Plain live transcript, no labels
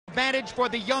Advantage for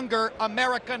the younger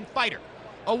American fighter.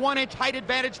 A 1-inch height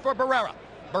advantage for Barrera.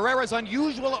 Barrera's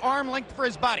unusual arm length for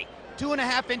his body.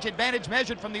 2.5-inch advantage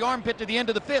measured from the armpit to the end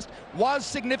of the fist was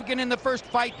significant in the first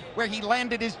fight where he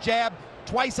landed his jab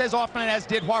twice as often as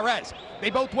did Juarez. They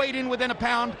both weighed in within a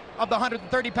pound of the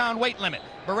 130-pound weight limit.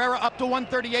 Barrera up to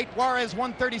 138, Juarez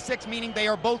 136, meaning they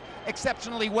are both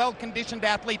exceptionally well-conditioned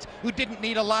athletes who didn't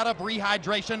need a lot of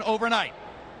rehydration overnight.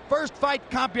 First fight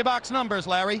CompuBox numbers,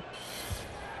 Larry.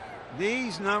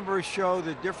 These numbers show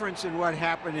the difference in what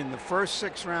happened in the first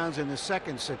 6 rounds and the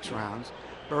second 6 rounds.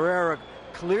 Barrera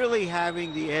clearly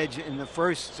having the edge in the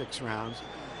first 6 rounds,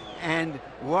 and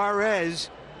Juarez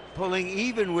pulling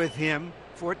even with him,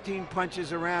 14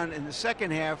 punches around in the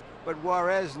second half, but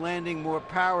Juarez landing more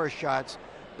power shots.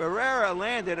 Barrera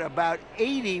landed about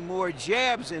 80 more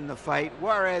jabs in the fight,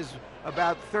 Juarez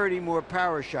about 30 more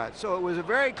power shots. So it was a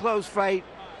very close fight,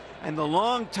 and the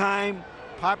long-time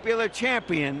popular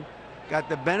champion got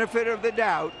the benefit of the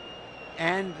doubt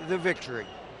and the victory.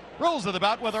 Rules of the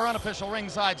bout with our unofficial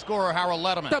ringside scorer, Harold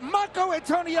Letterman. The Marco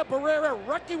Antonio Barrera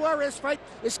Rocky Juarez fight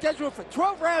is scheduled for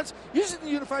 12 rounds using the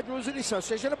unified rules of the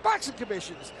Association of Boxing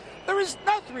Commissions. There is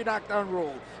no 3 knockdown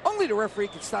rule. Only the referee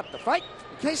can stop the fight.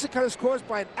 In case the cut is caused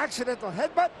by an accidental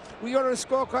headbutt, we order the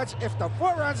scorecards if the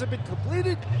 4 rounds have been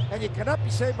completed, and you cannot be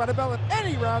saved by the bell in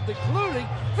any round, including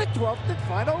the 12th and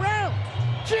final round.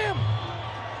 Jim.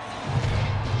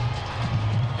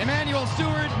 Emmanuel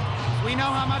Stewart, we know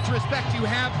how much respect you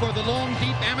have for the long,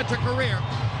 deep amateur career.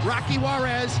 Rocky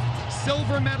Juarez,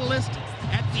 silver medalist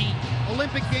at the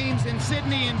Olympic Games in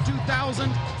Sydney in 2000,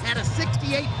 had a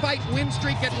 68-fight win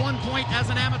streak at one point as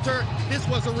an amateur. This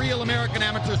was a real American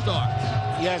amateur star.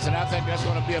 Yes, and I think that's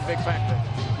going to be a big factor.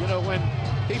 You know, when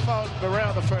he fought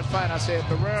Barrera the first fight, I said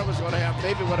Barrera was going to have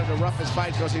maybe one of the roughest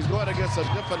fights because he's going against a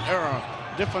different era,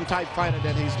 different type fighter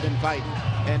that he's been fighting,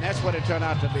 and that's what it turned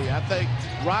out to be. I think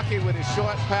Rocky with his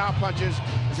short power punches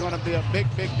is going to be a big,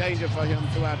 big danger for him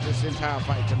throughout this entire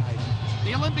fight tonight.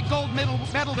 The Olympic gold medal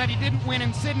that he didn't win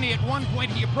in Sydney, at one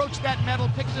point he approached that medal,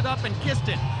 picked it up and kissed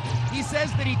it. He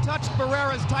says that he touched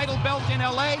Barrera's title belt in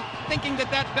LA thinking that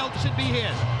that belt should be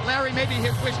his. Larry, maybe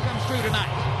his wish comes true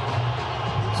tonight.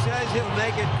 He says he'll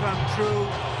make it come true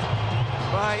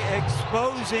by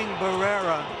exposing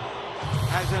Barrera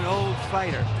as an old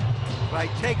fighter, by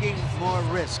taking more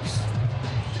risks.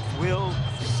 We'll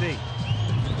see.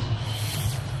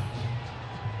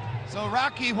 So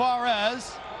Rocky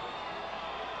Juarez,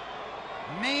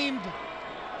 named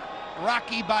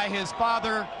Rocky by his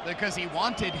father because he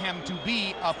wanted him to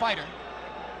be a fighter,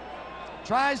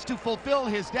 tries to fulfill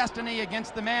his destiny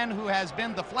against the man who has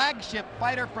been the flagship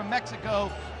fighter from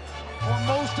Mexico for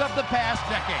most of the past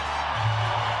decade.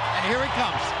 And here he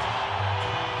comes.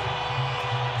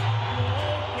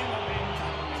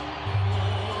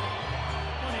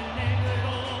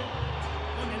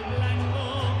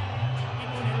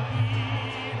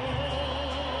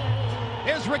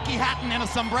 Here's Ricky Hatton in a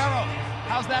sombrero.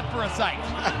 How's that for a sight?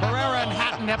 Barrera and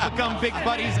Hatton have become big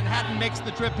buddies, and Hatton makes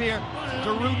the trip here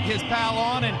to root his pal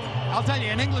on. And I'll tell you,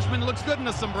 an Englishman looks good in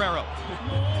a sombrero.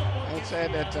 I'd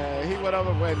say that he went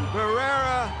over when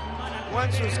Barrera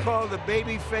once was called the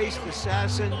baby-faced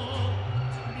assassin.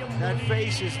 That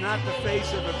face is not the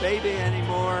face of a baby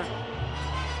anymore.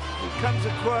 He comes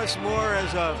across more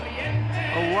as a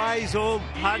wise old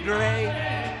padre,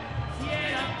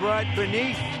 but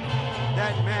beneath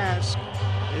that mask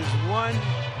is one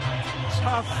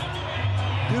tough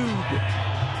dude.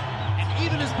 And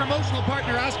even his promotional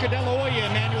partner, Oscar De La Hoya,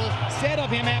 Emmanuel, said of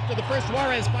him after the first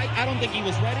Juarez fight, I don't think he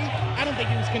was ready. I don't think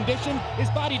he was conditioned. His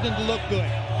body didn't look good.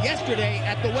 Yesterday,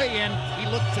 at the weigh-in, he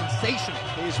looked sensational.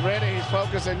 he's ready, he's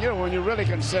focused, and you know, when you really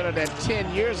consider that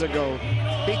 10 years ago,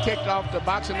 he kicked off the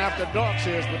Boxing After Dark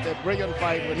series with that brilliant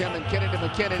fight with him and Kennedy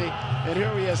McKennedy, and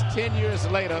here he is 10 years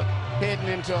later, heading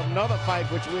into another fight,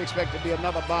 which we expect to be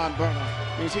another barn burner.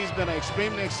 Means he's been an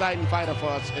extremely exciting fighter for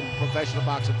us in professional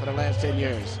boxing for the last 10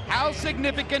 years. How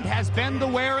significant has been the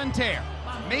wear and tear?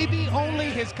 Maybe only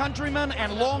his countryman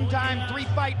and longtime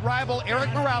three-fight rival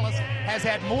Eric Morales has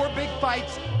had more big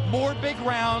fights, more big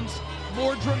rounds,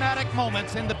 more dramatic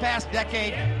moments in the past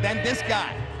decade than this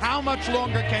guy. How much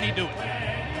longer can he do it?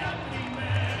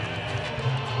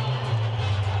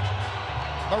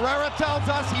 Barrera tells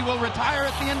us he will retire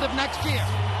at the end of next year.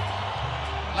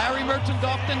 Larry Merchant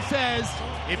often says,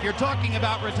 if you're talking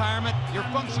about retirement, you're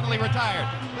functionally retired.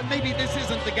 But maybe this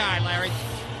isn't the guy, Larry.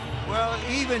 Well,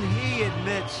 even he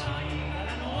admits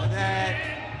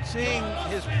that seeing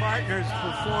his partners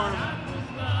perform,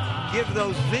 give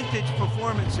those vintage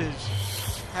performances,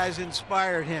 has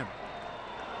inspired him.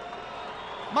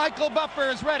 Michael Buffer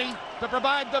is ready to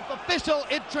provide the official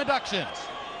introductions.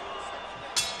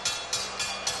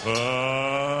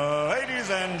 Ladies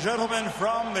and gentlemen,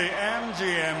 from the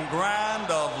MGM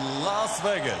Grand of Las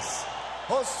Vegas,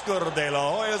 Oscar de la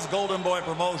Hoya's Golden Boy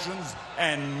Promotions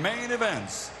and Main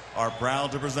Events are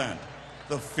proud to present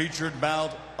the featured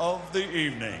bout of the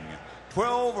evening.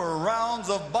 12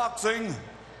 rounds of boxing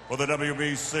for the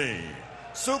WBC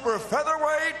Super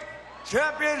Featherweight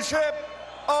Championship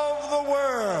of the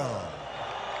World.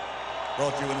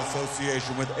 Brought to you in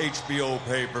association with HBO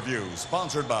Pay-Per-View,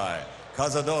 sponsored by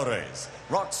Cazadores,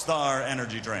 Rockstar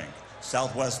Energy Drink,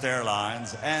 Southwest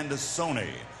Airlines, and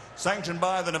Sony. Sanctioned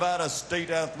by the Nevada State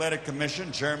Athletic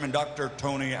Commission, Chairman Dr.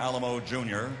 Tony Alamo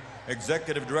Jr.,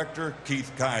 Executive Director Keith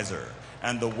Kaiser,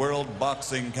 and the World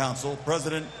Boxing Council,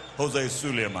 President Jose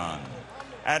Suleiman.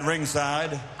 At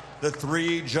ringside, the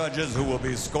 3 judges who will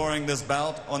be scoring this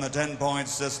bout on the 10-point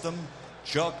system,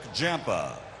 Chuck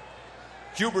Jampa,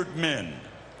 Hubert Min,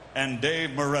 and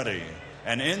Dave Moretti.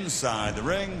 And inside the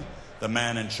ring, the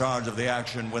man in charge of the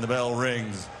action when the bell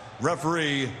rings,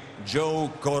 referee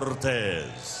Joe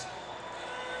Cortez.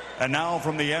 And now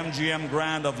from the MGM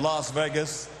Grand of Las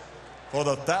Vegas, for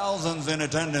the thousands in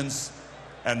attendance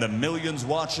and the millions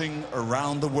watching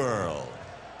around the world,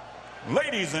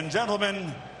 ladies and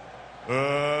gentlemen,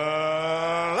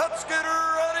 let's get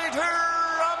ready to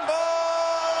rumble!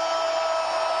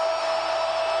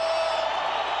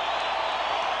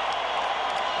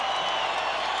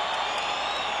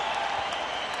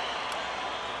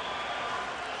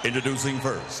 Introducing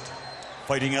first,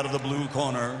 fighting out of the blue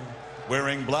corner,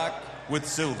 wearing black with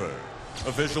silver,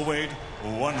 official weight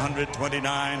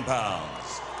 129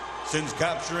 pounds. Since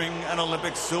capturing an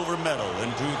Olympic silver medal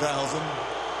in 2000,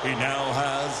 he now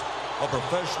has a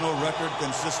professional record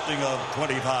consisting of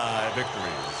 25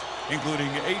 victories, including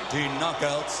 18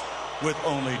 knockouts with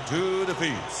only 2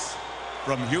 defeats.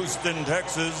 From Houston,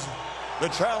 Texas, the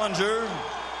challenger,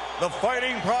 the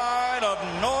fighting pride of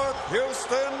North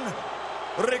Houston,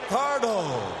 Ricardo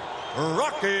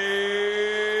Rocky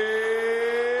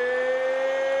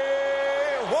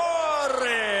Juarez.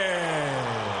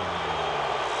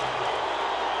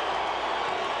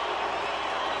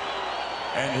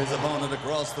 And his opponent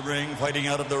across the ring, fighting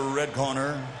out of the red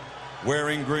corner,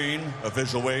 wearing green,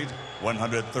 official weight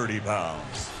 130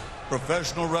 pounds.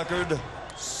 Professional record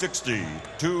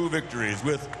 62 victories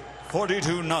with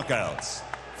 42 knockouts,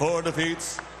 4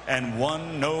 defeats, and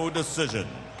 1 no decision.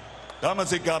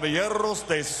 Damas y caballeros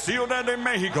de Ciudad de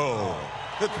Mexico,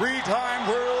 the 3-time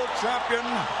world champion,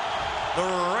 the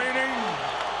reigning,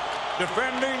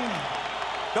 defending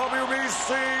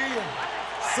WBC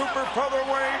Super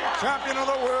Featherweight champion of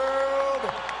the world,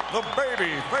 the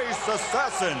baby face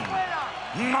assassin,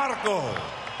 Marco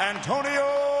Antonio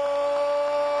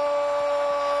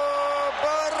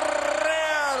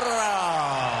Barrera.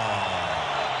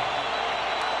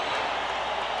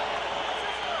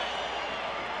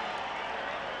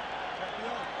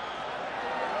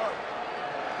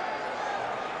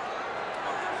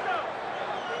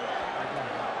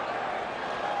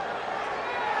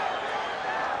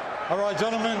 All right,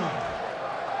 gentlemen,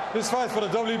 this fight for the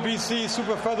WBC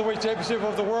Super Featherweight Championship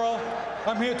of the World.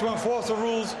 I'm here to enforce the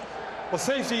rules, but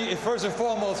safety is first and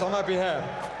foremost on my behalf.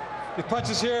 The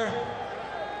punches here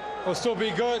will still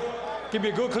be good. Give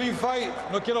me a good, clean fight.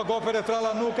 No quiero golpe detrás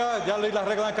la nuca. Ya leí las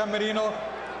reglas en camerino.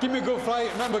 Give me a good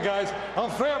fight. Remember, guys, I'm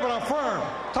fair, but I'm firm.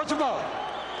 Touch him out.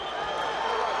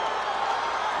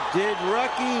 Did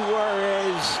Rocky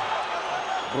Juarez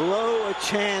blow a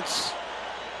chance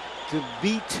to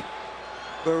beat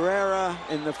Barrera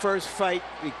in the first fight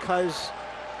because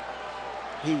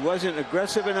he wasn't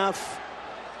aggressive enough?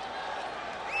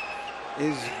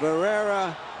 Is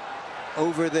Barrera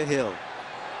over the hill?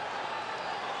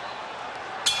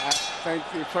 I think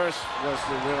the first was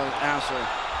the real answer.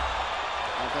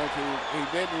 I think he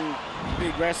didn't be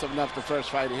aggressive enough the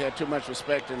first fight. He had too much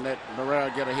respect and let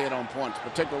Barrera get ahead on points,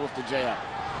 particularly with the jab.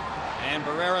 And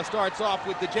Barrera starts off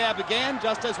with the jab again,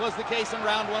 just as was the case in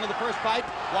round 1 of the first fight.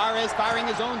 Juarez firing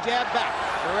his own jab back.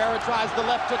 Barrera tries the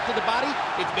left hook to the body.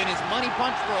 It's been his money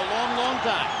punch for a long, long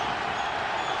time.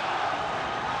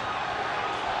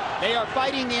 They are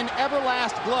fighting in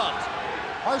Everlast gloves,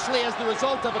 partially as the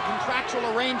result of a contractual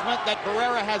arrangement that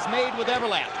Barrera has made with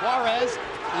Everlast. Juarez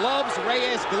loves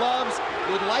Reyes gloves,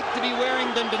 would like to be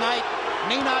wearing them tonight.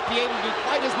 May not be able to do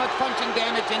quite as much punching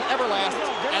damage in Everlast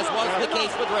as was the case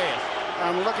with Reyes.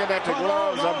 I'm looking at the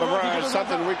gloves of Barrera. It's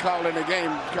something we call in the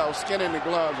game called skinning the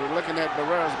gloves. We're looking at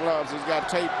Barrera's gloves. He's got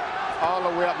tape all the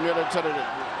way up near to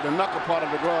the knuckle part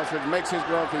of the gloves, which makes his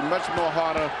gloves be much more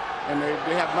harder, and they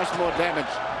have much more damage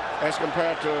as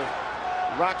compared to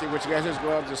Rocky, which got his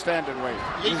gloves the standard weight.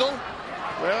 Legal?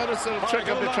 Well, it's a trick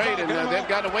of the trade, and they've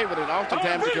got away with it.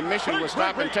 Oftentimes, the commission will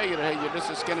stop and tell you that, hey, this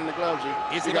is skin in the gloves.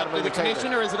 Is it up to the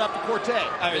commission or is it up to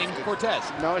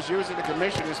Cortez? No, it's usually the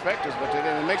commission inspectors, but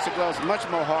it makes the gloves much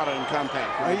more harder and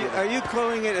compact. Are you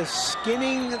calling it a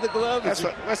skinning the glove? That's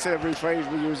a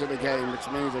rephrase we use in the game, which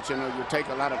means that, you take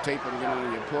a lot of tape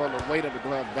and, you pull the weight of the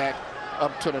glove back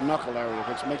up to the knuckle area,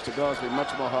 which makes the gloves be much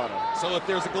more harder. So if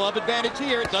there's a glove advantage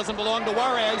here, it doesn't belong to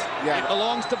Juarez. Yeah. It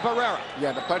belongs to Barrera.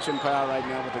 Yeah, the punching power right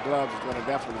now with the gloves is going to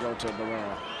definitely go to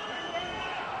Barrera.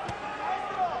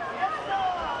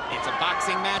 It's a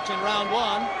boxing match in round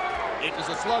one. It was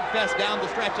a slugfest down the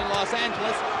stretch in Los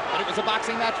Angeles, but it was a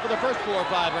boxing match for the first 4 or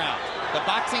 5 rounds. The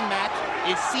boxing match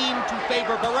is seen to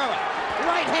favor Barrera.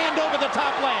 Right hand over the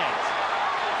top lands.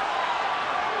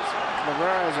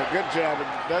 Barrera is a good jab. It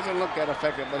doesn't look that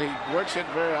effective, but he works it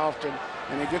very often,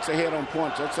 and he gets ahead on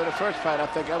points. So the first fight, I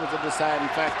think that was the deciding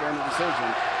factor in the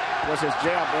decision, was his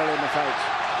jab early in the fights.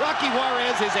 Rocky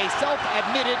Juarez is a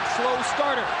self-admitted slow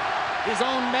starter. His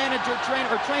own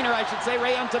trainer, I should say,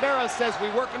 Ray Ontiveros, says we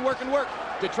work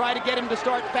to try to get him to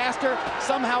start faster.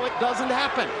 Somehow it doesn't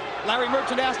happen. Larry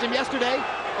Merchant asked him yesterday,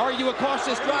 are you a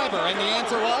cautious driver? And the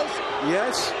answer was?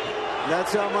 Yes,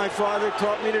 that's how my father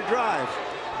taught me to drive.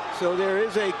 So there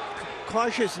is a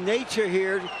cautious nature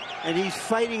here, and he's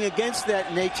fighting against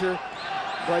that nature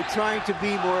by trying to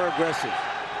be more aggressive.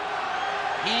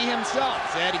 He himself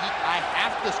said, I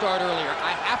have to start earlier.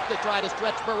 I have to try to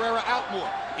stretch Barrera out more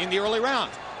in the early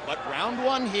rounds. But round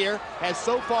one here has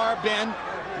so far been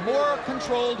more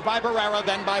controlled by Barrera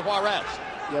than by Juarez.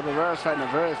 Yeah, Barrera's fighting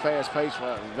a very fast pace for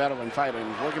a veteran fighter,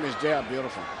 and he's working his jab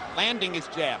beautiful. Landing his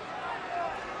jab.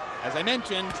 As I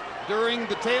mentioned, during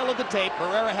the tail of the tape,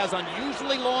 Barrera has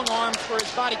unusually long arms for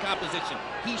his body composition.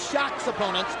 He shocks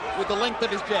opponents with the length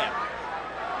of his jab.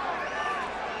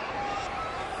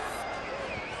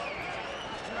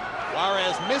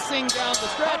 Juarez missing down the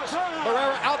stretch.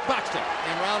 Barrera outboxed him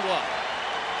in round one.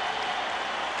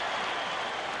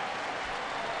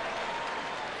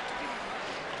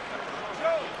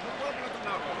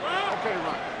 Okay,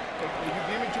 Ron. You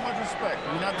give me too much respect.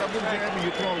 You're not double jabbing,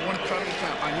 you throw one shot at a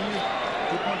time. I need you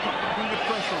to put the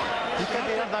pressure on. Hay que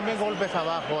tirar también golpes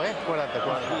abajo, Acuérdate.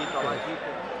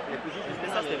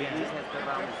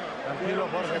 Tranquilo,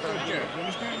 Jorge. You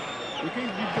understand? We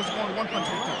can't be just going one punch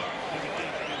at a time.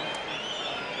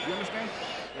 You understand?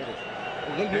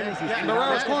 In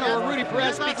Barrera's corner, where Rudy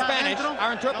Perez speaks Spanish,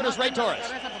 our interpreter is Ray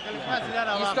Torres.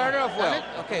 You started off well.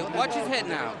 Okay, watch his head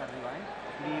now.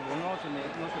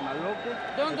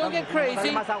 Don't get crazy.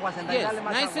 Yes,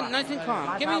 nice and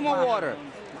calm. Give me more water.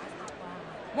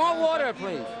 More water,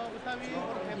 please.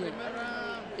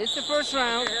 It's the first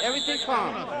round. Everything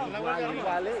calm.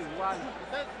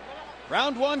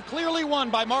 Round one clearly won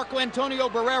by Marco Antonio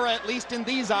Barrera, at least in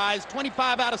these eyes.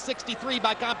 25 out of 63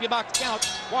 by CompuBox count.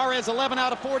 Juarez 11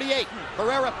 out of 48.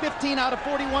 Barrera 15 out of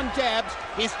 41 jabs.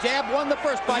 His jab won the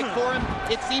first fight for him.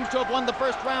 It seems to have won the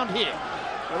first round here.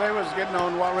 Well, they was getting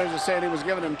on Juarez and saying he was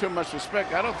giving him too much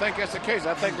respect. I don't think that's the case.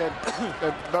 I think that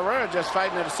Barrera just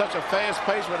fighting at such a fast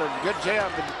pace with a good jab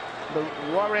that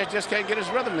Juarez just can't get his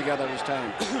rhythm together this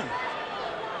time.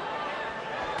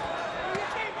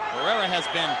 Barrera has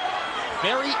been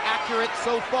very accurate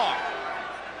so far.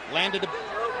 Landed a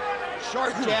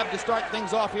sharp jab to start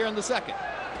things off here in the second.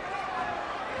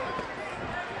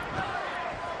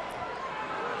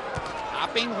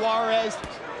 Stopping Juarez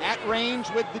at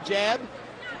range with the jab,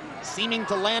 seeming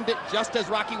to land it just as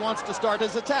Rocky wants to start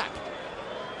his attack.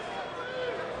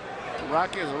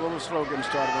 Rocky is a little slow getting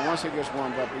started, but once he gets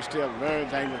warmed up, he's still very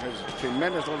dangerous. His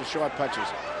tremendous little short punches.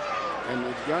 And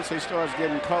once he starts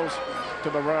getting close to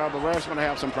Barrera, Barrera's going to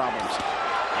have some problems.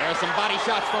 There are some body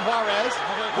shots from Juarez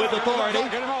with authority.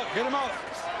 Get him out.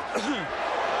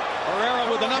 Barrera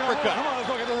with an uppercut.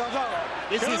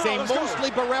 This is a mostly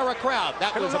Barrera crowd.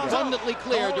 That was abundantly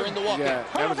clear during the walkout. Yeah,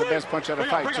 that was the best punch of the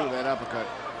fight, too, that uppercut.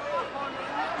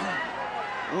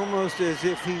 Almost as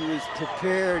if he was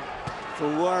prepared for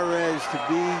Juarez to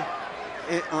be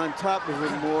on top of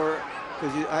him more,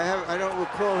 because I don't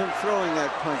recall him throwing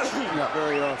that punch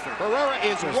very often. Barrera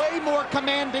is way more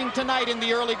commanding tonight in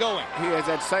the early going. He has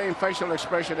that same facial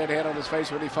expression that he had on his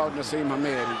face when he fought Nassim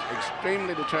Hamed. He's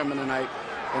extremely determined tonight,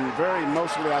 and very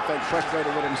mostly, I think,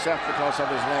 frustrated with himself because of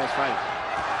his last fight.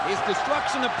 His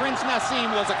destruction of Prince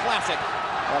Nassim was a classic.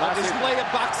 A display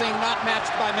of boxing not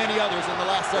matched by many others in the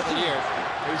last several years.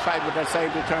 He's fighting with that same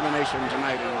determination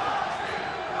tonight, and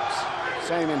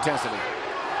same intensity.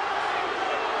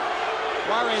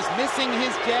 Juarez missing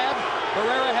his jab.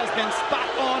 Barrera has been spot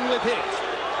on with his.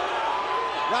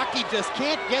 Rocky just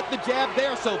can't get the jab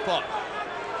there so far.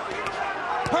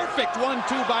 Perfect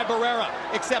 1-2 by Barrera,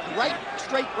 except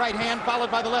straight right hand followed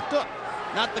by the left hook.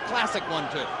 Not the classic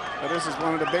 1-2. But this is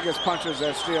one of the biggest punches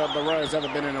that still Barrera has ever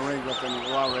been in the ring with in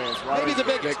Juarez. Maybe the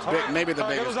biggest. Maybe the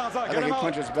biggest. I think he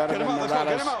punches better than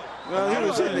Morales. Well, he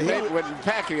was in the with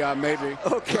Pacquiao, maybe.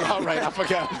 Okay. All right, I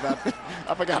forgot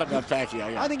about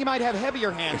Pacquiao. Yeah. I think he might have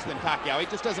heavier hands than Pacquiao. He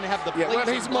just doesn't have the well,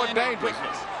 he's more dangerous.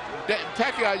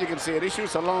 Pacquiao, you can see it. He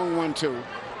shoots a long 1-2.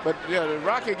 But yeah,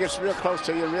 Rocky gets real close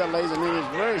to you, real lazy, and he's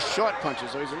very short punches,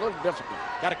 so he's a little difficult.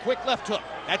 Got a quick left hook.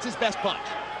 That's his best punch.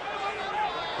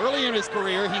 Early in his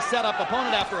career, he set up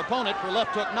opponent after opponent for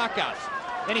left hook knockouts.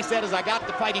 Then he said, as I got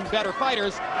to fighting better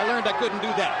fighters, I learned I couldn't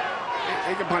do that.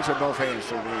 He can punch with both hands,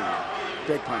 so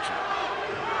big puncher.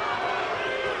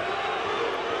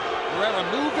 Barrera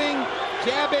moving,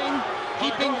 jabbing,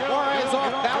 keeping Juarez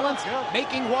off balance,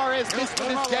 making Juarez miss with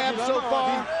his jab so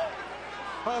far.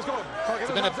 It's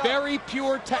been a very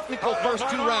pure technical first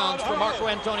 2 rounds for Marco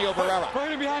Antonio Barrera.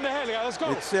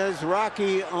 It says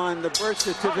Rocky on the birth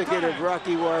certificate of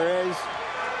Rocky Juarez,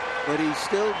 but he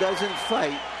still doesn't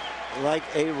fight like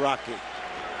a Rocky.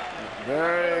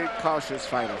 Very cautious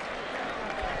fighter.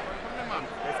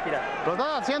 Lo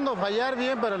está haciendo fallar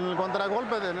bien, pero en el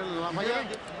contragolpe de la falla.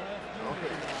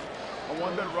 I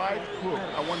want that right hook.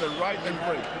 I want that right and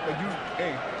break. But you,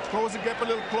 hey, close the gap a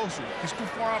little closer. He's too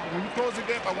far out. When you close the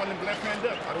gap, I want him left hand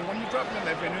up. I don't want you dropping the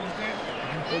left hand. You understand?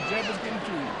 The jab is getting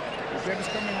to you. The jab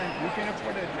is coming in. You can't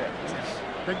afford that jab.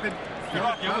 Take the.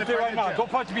 Right now.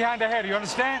 Don't punch behind the head. You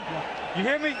understand? Yeah. You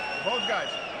hear me? Both guys.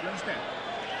 You understand?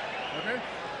 Okay.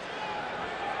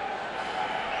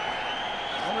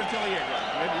 Don't retaliate.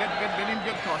 Let him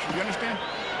get caution. You understand?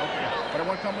 Okay. But I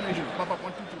want combination. Pop up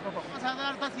 1, 2, 3. Pop up.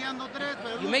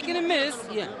 You're making a miss.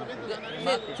 Yeah.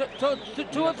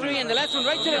 2 or 3, and the last one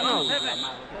right to the nose.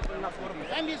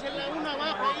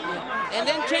 And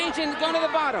then change and go to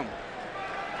the bottom.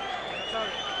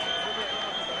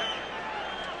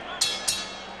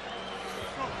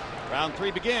 Round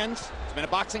 3 begins. It's been a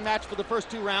boxing match for the first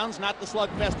 2 rounds, not the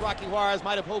slugfest Rocky Juarez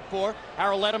might have hoped for.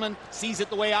 Harold Letterman sees it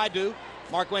the way I do.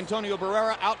 Marco Antonio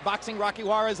Barrera outboxing Rocky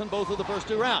Juarez in both of the first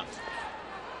 2 rounds.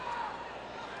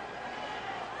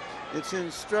 It's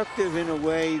instructive in a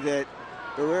way that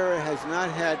Barrera has not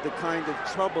had the kind of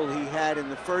trouble he had in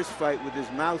the first fight with his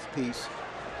mouthpiece.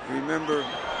 Remember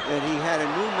that he had a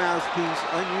new mouthpiece,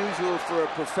 unusual for a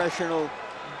professional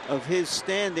of his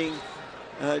standing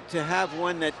to have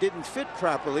one that didn't fit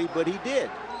properly, but he did.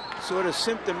 Sort of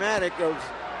symptomatic of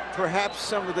perhaps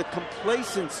some of the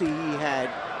complacency he had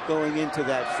going into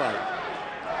that fight.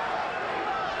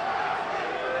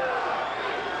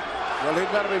 Well,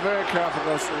 he's got to be very careful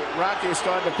because Rocky is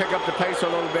starting to pick up the pace a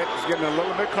little bit. He's getting a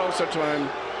little bit closer to him,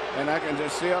 and I can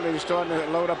just see that he's starting to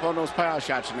load up on those power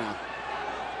shots now.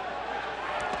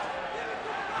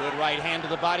 Good right hand to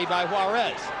the body by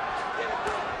Juarez.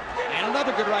 And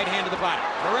another good right hand to the body.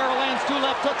 Barrera lands 2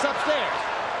 left hooks upstairs.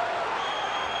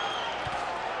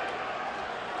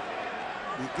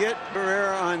 You get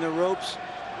Barrera on the ropes,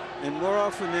 and more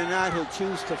often than not, he'll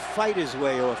choose to fight his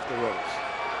way off the ropes.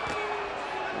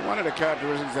 One of the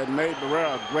characteristics that made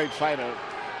Barrera a great fighter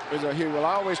is that he will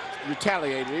always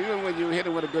retaliate. Even when you hit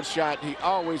him with a good shot, he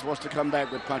always wants to come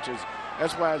back with punches.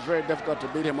 That's why it's very difficult to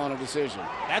beat him on a decision.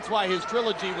 That's why his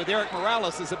trilogy with Eric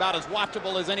Morales is about as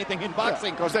watchable as anything in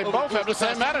boxing. Because they both have the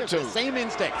same attitude. The same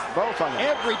instincts. Both of them.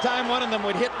 Every time one of them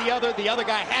would hit the other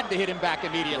guy had to hit him back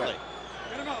immediately.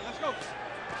 Get him out. Let's go.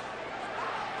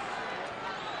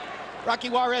 Rocky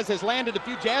Juarez has landed a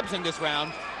few jabs in this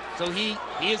round, so he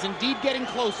is indeed getting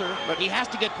closer, but he has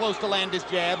to get close to land his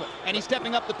jab, and he's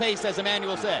stepping up the pace, as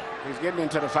Emmanuel said. He's getting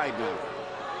into the fight now.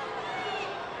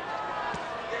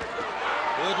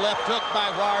 Good left hook by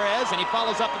Juarez, and he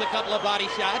follows up with a couple of body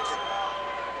shots.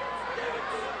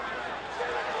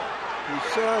 We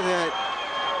saw that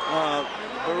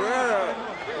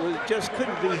Barrera just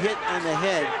couldn't be hit on the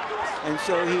head, and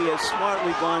so he has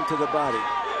smartly gone to the body.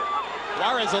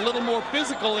 Juarez a little more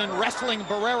physical in wrestling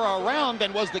Barrera around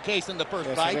than was the case in the first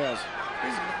fight. Yes.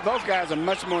 Both guys are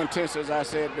much more intense, as I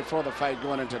said before the fight,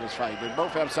 going into this fight. They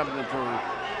both have something to prove.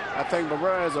 I think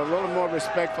Barrera has a little more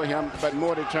respect for him, but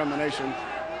more determination.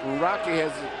 When Rocky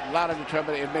has a lot of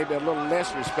determination, it may be a little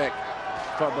less respect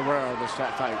for Barrera this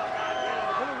fight.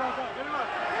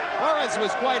 Juarez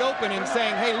was quite open in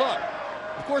saying, hey, look,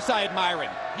 of course I admire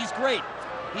him. He's great.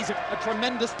 He's a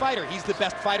tremendous fighter. He's the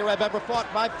best fighter I've ever fought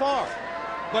by far.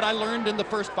 But I learned in the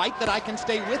first fight that I can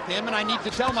stay with him, and I need to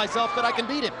tell myself that I can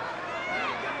beat him.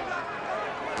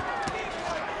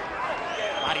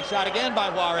 Body shot again by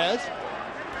Juarez.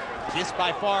 This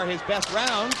by far his best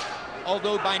round.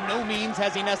 although by no means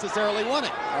has he necessarily won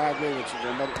it. I agree with you,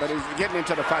 Jim, but he's getting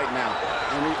into the fight now,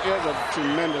 and he is a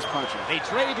tremendous puncher. They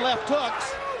trade left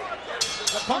hooks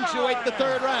to punctuate the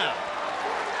third round.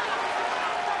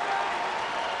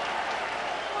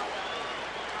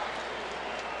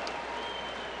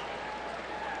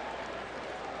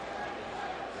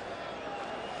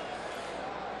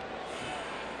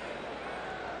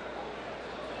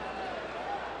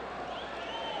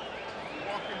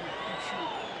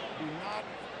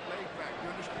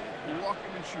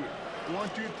 Shoot. 1,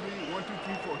 2, 3, 1, 2,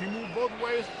 3, 4. He moved both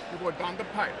ways. You go down the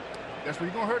pipe. That's where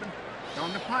you're gonna hurt him.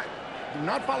 Down the pipe. Do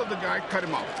not follow the guy. Cut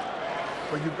him off.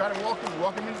 But you've got to walk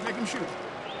him and make him shoot.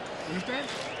 Understand?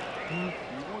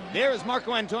 There is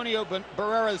Marco Antonio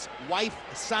Barrera's wife,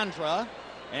 Sandra,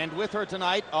 and with her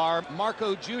tonight are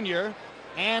Marco Jr.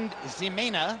 and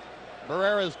Ximena,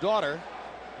 Barrera's daughter.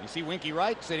 You see Winky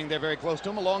Wright sitting there very close to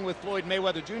him, along with Floyd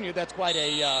Mayweather Jr. That's quite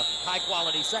a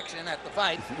high-quality section at the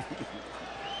fight.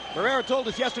 Barrera told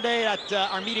us yesterday at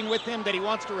our meeting with him that he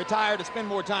wants to retire to spend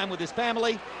more time with his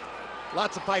family.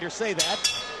 Lots of fighters say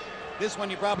that. This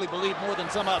one you probably believe more than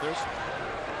some others.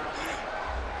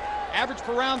 Average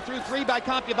per round through 3 by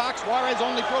CompuBox. Juarez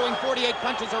only throwing 48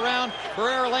 punches around.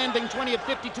 Barrera landing 20 of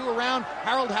 52 around.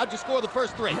 Harold, how'd you score the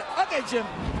first 3? Okay, Jim.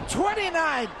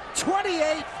 29,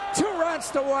 28, 2 rounds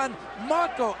to 1.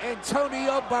 Marco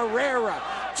Antonio Barrera.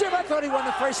 Jim, I thought he won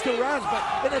the first 2 rounds, but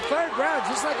in the third round,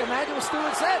 just like Emmanuel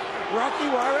Stewart said, Rocky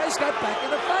Juarez got back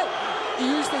in the fight. He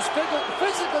used his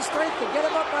physical strength to get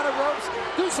him up on the ropes,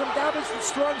 do some damage with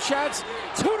strong shots.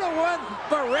 2-1,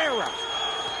 Barrera.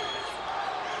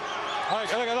 All right,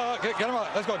 get him out.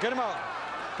 Let's go. Get him out.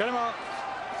 Get him out.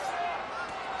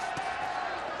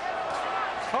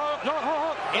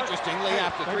 Interestingly,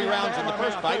 after 3 rounds in the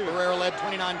first fight, Barrera led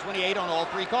 29-28 on all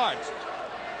 3 cards.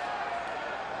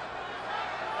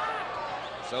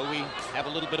 So we have a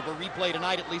little bit of a replay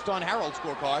tonight, at least on Harold's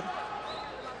scorecard.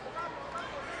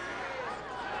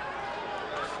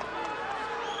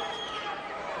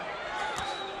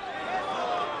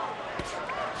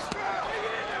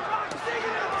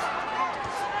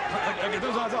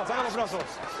 Saca los brazos.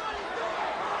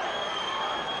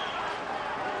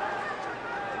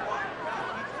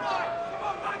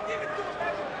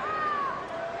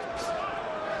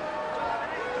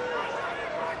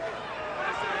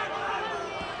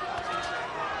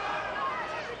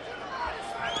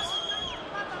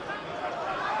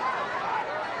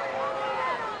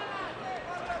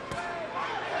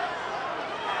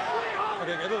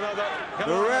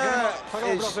 Barrera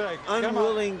is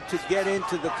unwilling to get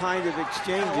into the kind of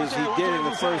exchanges he did in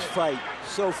the first fight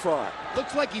so far.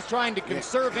 Looks like he's trying to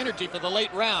conserve energy for the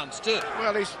late rounds, too.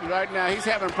 Well, right now he's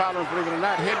having problems, believe it or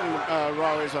not, hitting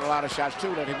Juarez with a lot of shots,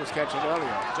 too, that he was catching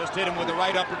earlier. Just hit him with a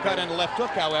right uppercut and a left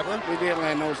hook, however. He did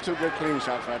land those 2 good clean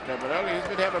shots right there, but earlier he's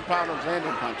been having problems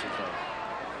landing punches,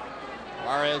 though.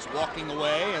 Juarez walking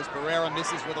away as Barrera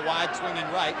misses with a wide swinging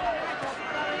right.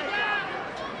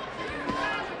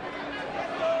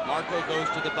 Marco goes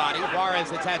to the body. Juarez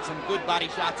has had some good body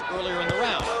shots earlier in the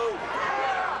round.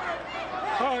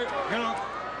 All right, get him out.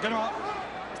 Get him out.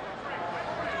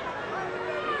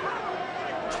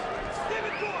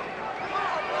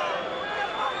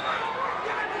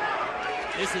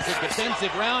 This is a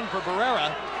defensive round for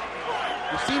Barrera,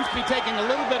 who seems to be taking a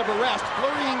little bit of a rest,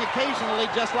 flurrying occasionally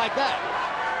just like that.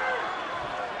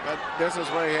 But this is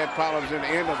where he had problems in the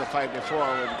end of the fight before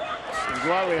when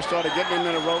Juarez started getting him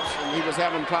in the ropes, and he was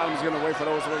having problems getting away for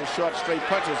those little short, straight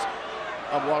punches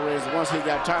of Juarez once he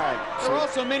got tired. There were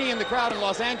also many in the crowd in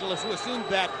Los Angeles who assumed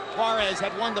that Juarez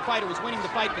had won the fight or was winning the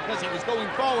fight because he was going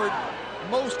forward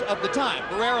most of the time.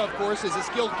 Barrera, of course, is a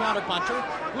skilled counterpuncher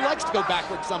who likes to go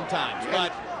backwards sometimes,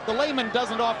 but the layman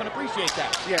doesn't often appreciate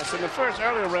that. Yes, in the first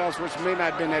earlier rounds, which may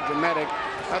not have been that dramatic,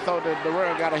 I thought that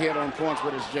Barrera got a hit on points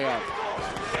with his jab.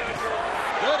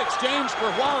 Good exchange for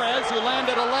Juarez, who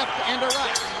landed a left and a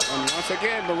right. And once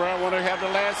again, Barrera wanted to have the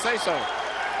last say-so.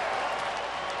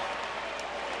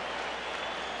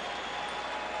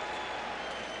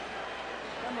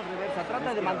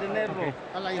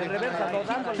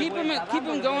 Keep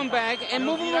him going back and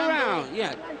move him around.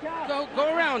 Yeah,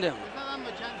 go around him.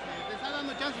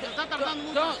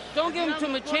 Don't give him too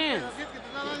much chance.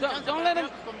 Don't let him.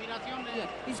 Yeah,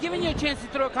 he's giving you a chance to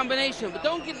throw a combination, but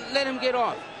don't let him get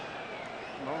off.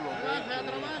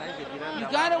 You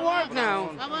gotta work now.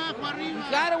 You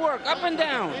gotta work up and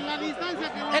down.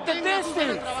 At the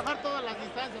distance.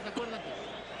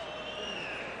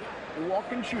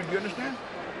 Walk and shoot, you understand?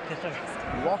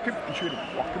 Walk him and shoot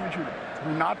him. Walk him and shoot him.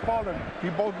 Do not follow him. He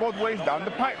both ways down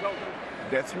the pipe.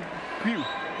 That's your cue.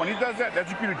 When he does that,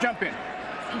 that's your cue to jump in.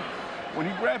 When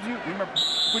he grabs you, remember,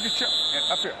 put your chip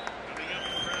up here.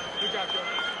 Good job, Joe.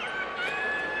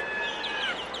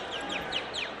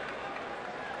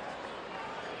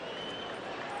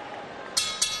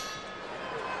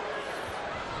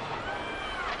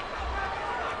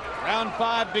 Round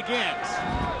 5 begins.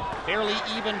 Fairly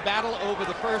even battle over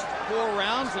the first 4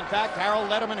 rounds. In fact, Harold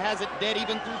Letterman has it dead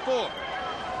even through 4.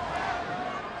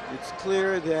 It's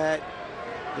clear that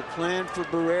the plan for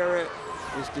Barrera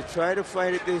is to try to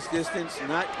fight at this distance,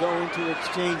 not go into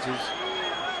exchanges.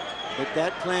 But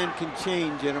that plan can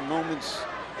change in a moment's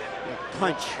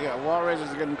punch. Yeah, Juarez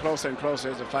is getting closer and closer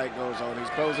as the fight goes on. He's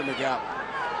closing the gap.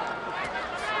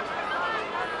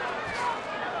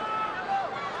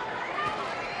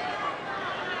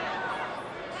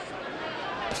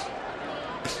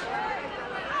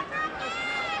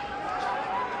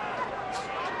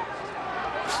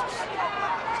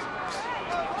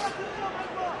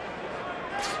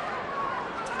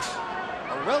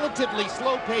 Relatively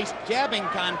slow-paced jabbing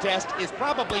contest is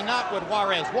probably not what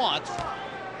Juarez wants.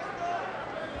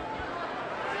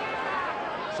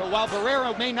 So while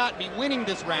Barrera may not be winning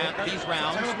these rounds,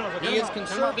 he is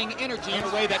conserving energy in a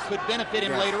way that could benefit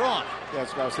him later on. Yes,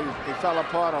 because he fell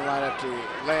apart a lot at the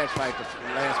last fight, the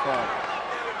last part.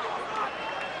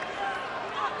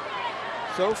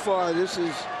 So far, this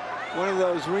is one of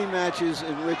those rematches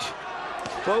in which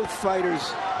both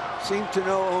fighters seem to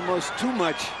know almost too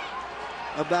much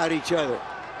about each other.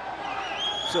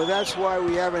 So that's why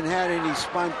we haven't had any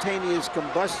spontaneous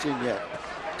combustion yet.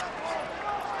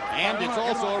 And it's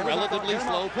also a relatively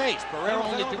slow pace. Barrera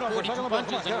only threw 42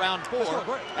 punches in round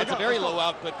 4. That's a very low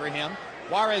output for him.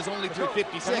 Juarez only threw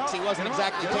 56. He wasn't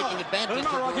exactly taking advantage of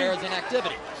Barrera's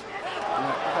inactivity.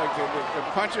 The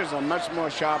punches are much more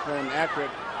sharper and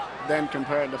accurate than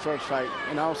compared to the first fight,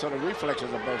 and also the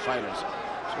reflexes of both fighters.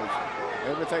 So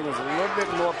everything is a little bit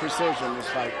more precision in this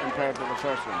fight compared to the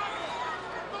first one.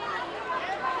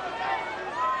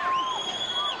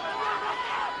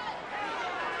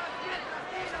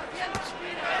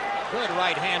 Good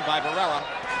right hand by Barrera.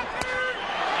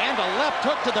 And a left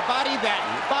hook to the body that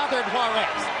bothered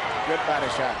Juarez. Good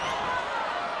body shot.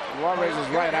 Juarez's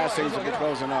right eye seems to be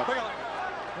closing up.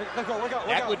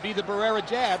 That would be the Barrera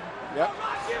jab. Yep.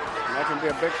 That can be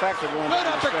a big factor going. Good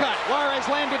uppercut. Juarez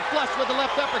landed flush with the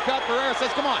left uppercut. Barrera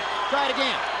says, come on, try it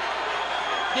again.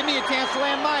 Give me a chance to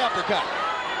land my uppercut.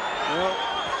 Well,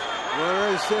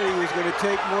 Juarez said he was going to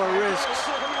take more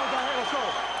risks.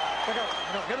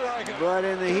 But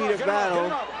in the heat of battle,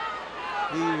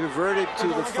 he reverted to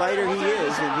the fighter he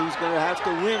is, and he's going to have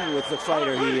to win with the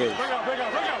fighter he is.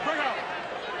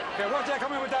 Okay, watch that,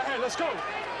 come in with that head, let's go.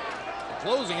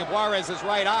 Closing of Juarez's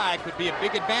right eye could be a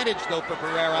big advantage, though, for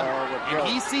Barrera. And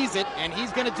he sees it, and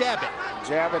he's going to jab it.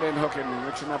 Jab it and hook it and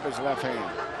mixing up his left hand.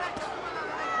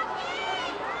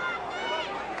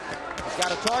 He's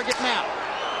got a target now.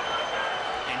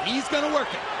 And he's going to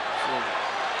work it.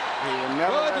 He will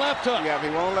never good left hook. Yeah, he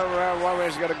won't let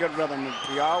Juarez get a good rhythm.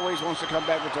 He always wants to come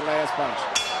back with the last punch.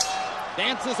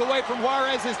 Dances away from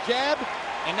Juarez's jab.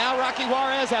 And now Rocky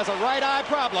Juarez has a right eye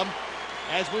problem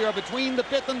as we are between the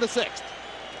 5th and the 6th.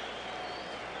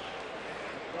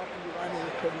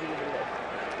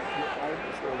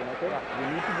 You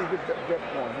need to get the depth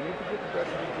going. You need to get the depth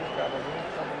going.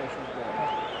 Combinations going.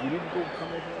 You need to go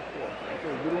combination of 4. Okay,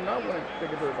 you do not want to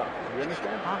take it to the doctor. You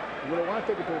understand? You don't want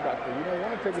to take it to the doctor. You don't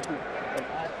want to take it to an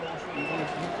eye close. You want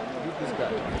to beat this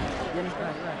guy. You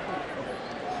understand? Okay.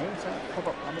 You understand? Pop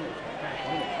up.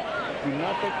 Do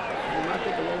not take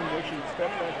a long motion. Step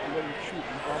back and let him shoot.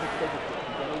 You probably take it to him.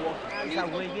 You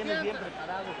gotta walk.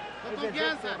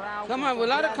 Come on, with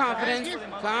a lot of confidence.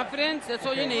 Confidence, that's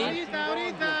all you need.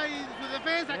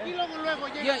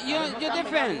 Your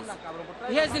defense.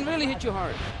 He hasn't really hit you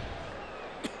hard.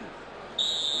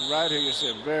 Right here, you see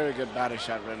a very good body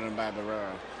shot written by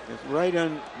Barrera. It's right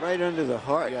under the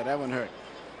heart. Yeah, that one hurt.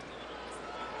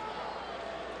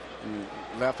 And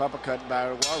left uppercut by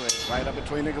Juarez, right up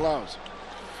between the gloves.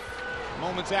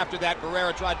 Moments after that,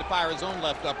 Barrera tried to fire his own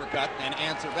left uppercut and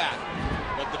answer that.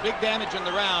 But the big damage in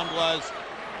the round was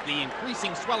the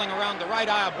increasing swelling around the right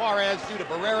eye of Juarez due to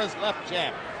Barrera's left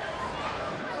jab.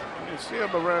 And still,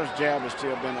 Barrera's jab has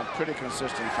still been a pretty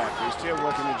consistent factor. He's still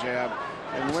working the jab.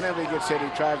 And whenever he gets hit, he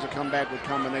tries to come back with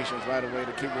combinations right away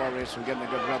to keep Juarez from getting a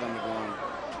good rhythm going.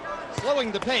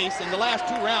 Slowing the pace, in the last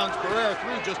 2 rounds, Barrera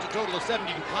threw just a total of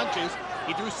 72 punches.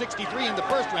 He threw 63 in the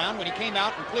first round when he came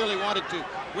out and clearly wanted to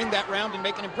win that round and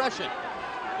make an impression.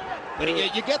 But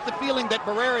you get the feeling that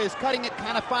Barrera is cutting it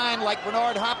kind of fine like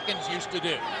Bernard Hopkins used to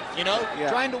do. You know,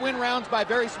 trying to win rounds by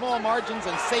very small margins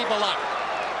and save a lot.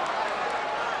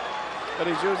 But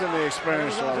he's using the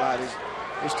experience a lot.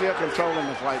 He's still controlling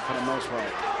the fight for the most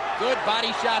part. Good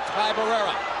body shots by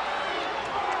Barrera.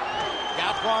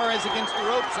 Got Juarez against the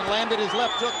ropes and landed his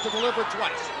left hook to the liver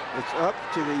twice. It's up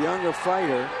to the younger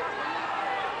fighter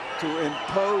to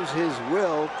impose his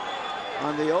will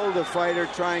on the older fighter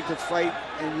trying to fight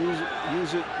and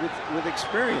use it with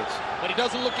experience. But he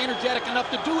doesn't look energetic enough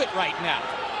to do it right now.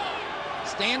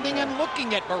 Standing and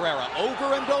looking at Barrera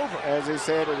over and over. As he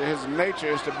said, his nature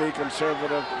is to be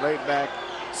conservative, laid back,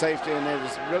 safety, and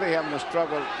he's really having a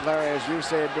struggle, Larry, as you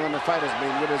said, during the fight has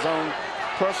been with his own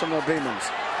personal demons,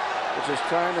 which is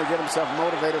trying to get himself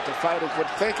motivated to fight and quit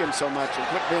thinking so much and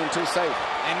quit being too safe.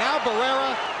 And now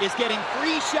Barrera is getting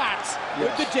 3 shots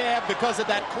with the jab because of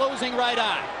that closing right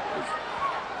eye.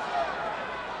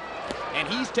 And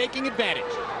he's taking advantage.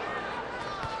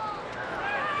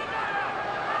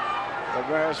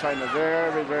 Barrera's fighting a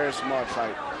very, very smart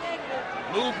fight.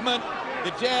 Movement,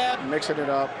 the jab. Mixing it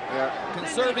up,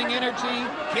 Conserving energy,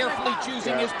 carefully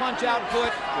choosing his punch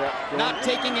output, not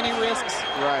taking any risks.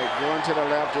 Right, going to the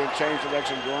left, then change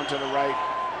direction, going to the right,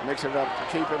 mix it up to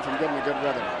keep him from getting a good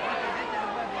rhythm.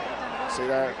 See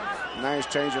that? Now he's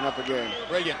changing up again.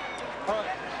 Brilliant.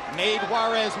 Made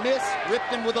Juarez miss,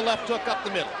 ripped him with a left hook up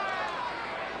the middle.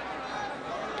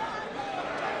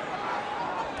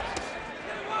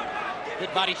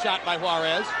 Good body shot by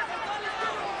Juarez.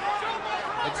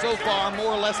 And so far,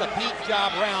 more or less a peak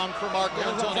job round for Marco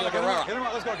Antonio Barrera. Get him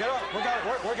out, let's go, get him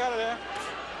out. Work out of there.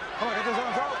 Come on, get this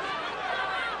on top.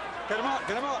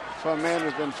 Get him out. For a man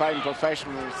who's been fighting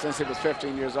professionally since he was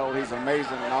 15 years old, he's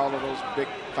amazing in all of those big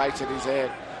fights that he's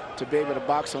had. To be able to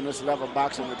box on this level,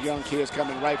 boxing with young kids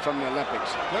coming right from the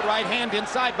Olympics. Good right hand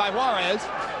inside by Juarez.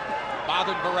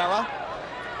 Bothered Barrera.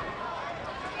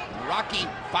 Rocky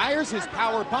fires his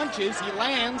power punches. He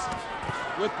lands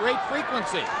with great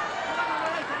frequency.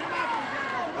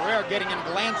 Barrera getting him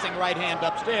glancing right hand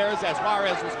upstairs as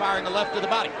Juarez was firing a left to the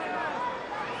body.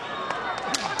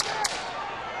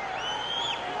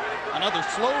 Another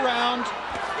slow round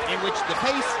in which the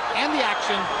pace and the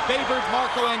action favored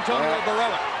Marco Antonio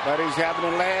Barrera. But he's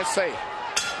having the last say.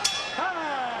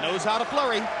 Knows how to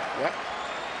flurry. Yep.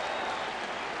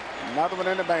 Another one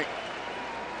in the bank.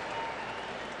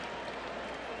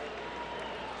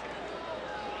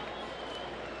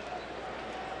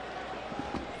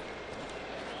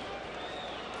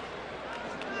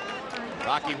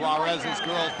 Rocky Juarez's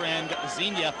girlfriend,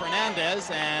 Xenia Fernandez,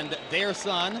 and their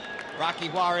son, Rocky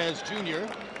Juarez Jr.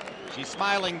 She's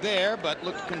smiling there, but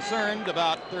looked concerned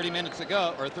about 30 minutes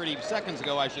ago, or 30 seconds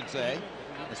ago, I should say,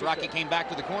 as Rocky came back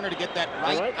to the corner to get that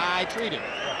right eye treated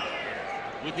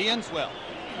with the inswell.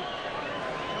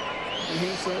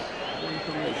 Hands up, one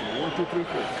combination. 1, 2, 3,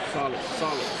 4.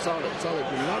 Solid.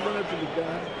 Do not run up to the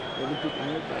guy. Let me put your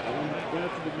head back. I want to run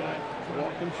up to the guy.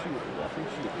 Walk and shoot.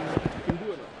 You can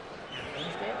do it.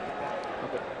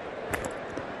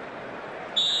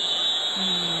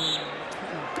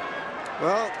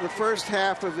 Well, the first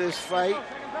half of this fight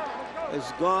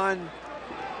has gone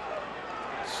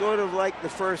sort of like the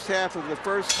first half of the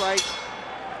first fight,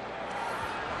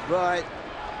 but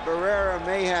Barrera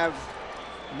may have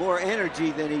more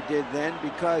energy than he did then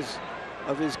because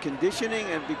of his conditioning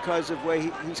and because of the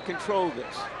way he's controlled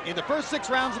this. In the first 6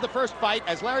 rounds of the first fight,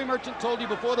 as Larry Merchant told you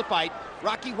before the fight,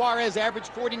 Rocky Juarez averaged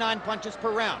 49 punches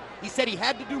per round. He said he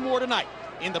had to do more tonight.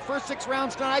 In the first 6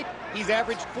 rounds tonight, he's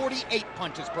averaged 48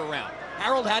 punches per round.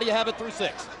 Harold, how do you have it through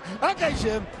 6? Okay,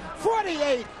 Jim.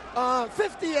 48,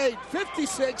 58,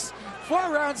 56,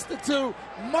 4 rounds to 2.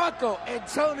 Marco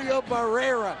Antonio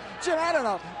Barrera. Jim, I don't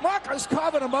know. Marco's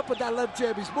carving him up with that left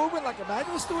jab. He's moving like a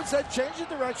magnet. He's doing said, changing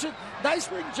direction.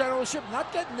 Nice ring generalship.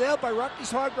 Not getting nailed by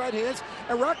Rocky's hard right hands.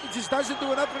 And Rocky just doesn't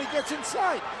do enough when he gets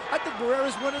inside. I think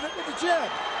Barrera's winning it with the jab.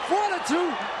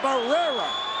 4-2, Barrera.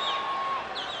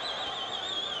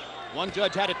 One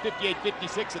judge had it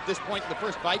 58-56 at this point in the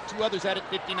first fight. 2 others had it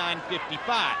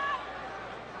 59-55.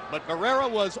 But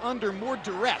Barrera was under more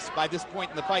duress by this point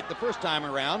in the fight the first time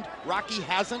around. Rocky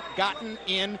hasn't gotten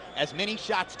in as many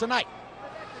shots tonight.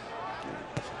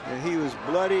 And he was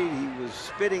bloodied. He was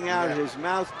spitting out his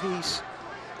mouthpiece,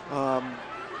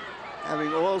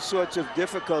 having all sorts of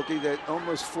difficulty that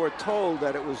almost foretold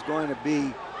that it was going to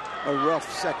be a rough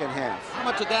second half. How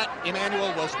much of that, Emmanuel,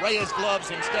 was Reyes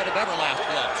gloves instead of Everlast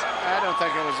gloves? I don't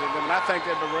think it was a good one. I think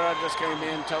that Barrera just came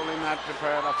in, told him not to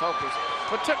prepare to focus.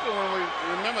 Particularly when we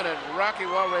remember that Rocky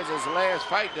Juarez's last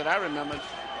fight that I remember,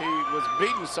 he was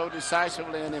beaten so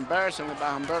decisively and embarrassingly by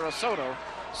Humberto Soto.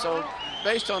 So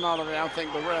based on all of that, I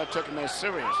think Barrera took him as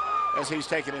serious as he's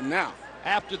taking him now.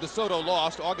 After the Soto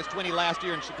lost, August 20 last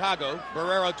year in Chicago,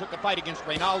 Barrera took a fight against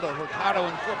Reynaldo Hurtado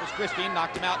in Corpus Christi,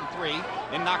 knocked him out in 3,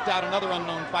 then knocked out another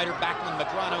unknown fighter, Backlund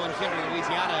Madrano in Kinder,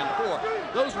 Louisiana, in 4.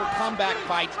 Those were comeback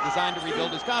fights designed to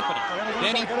rebuild his confidence.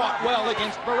 Then he fought well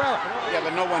against Barrera. Yeah,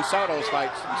 but no one saw those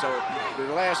fights. And so the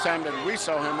last time that we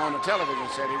saw him on the television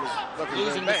said he was looking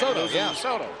losing very bad. to Soto, yeah. To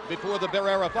Soto. Before the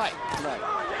Barrera fight. Right.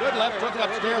 Good left hook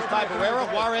upstairs by Barrera.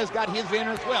 Juarez got his in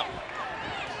as well.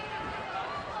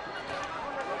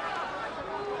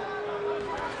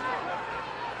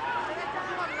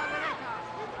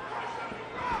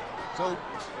 So,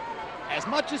 as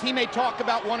much as he may talk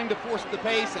about wanting to force the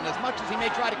pace, and as much as he may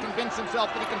try to convince himself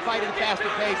that he can fight at a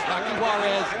faster pace, Rocky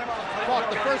Juarez fought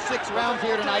the first 6 rounds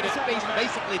here tonight at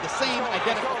basically the same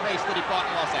identical pace that he fought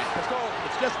in Los Angeles.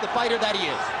 It's just the fighter that he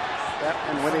is. Yep,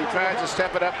 and when he tries to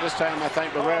step it up this time, I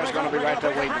think Barrera's going to be right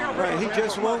there waiting. Right, he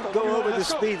just won't go over the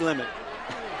speed limit.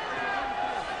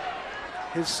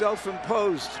 His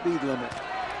self-imposed speed limit.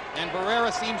 And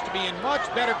Barrera seems to be in much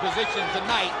better position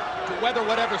tonight to weather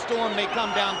whatever storm may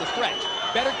come down the stretch.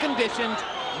 Better conditions,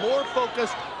 more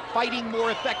focused, fighting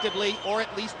more effectively, or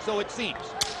at least so it seems.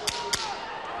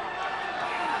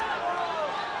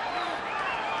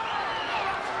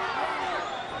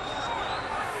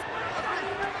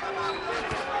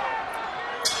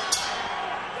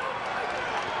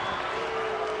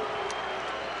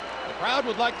 The crowd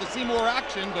would like to see more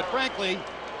action, but frankly,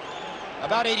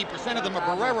 about 80% of them are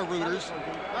Barrera rooters.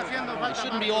 They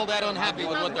shouldn't be all that unhappy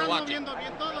with what they're watching.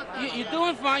 You're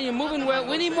doing fine. You're moving well.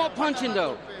 We need more punching,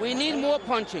 though. We need more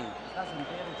punching.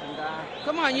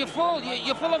 Come on, you're full.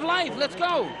 You're full of life. Let's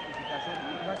go.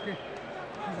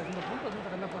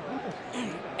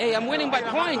 Hey, I'm winning by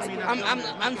points.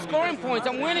 I'm scoring points.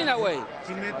 I'm winning that way.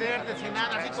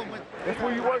 That's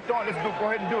what you worked on. Let's go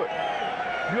ahead and do it.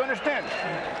 You understand?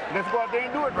 Let's go out there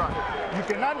and do it right. You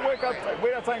cannot wait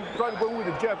outside and try to go with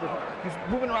the jab. He's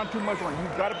moving around too much.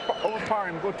 You've got to overpower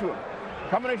him and go to him.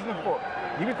 Combination of 4.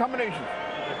 Give me combinations.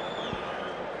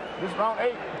 This round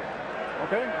 8.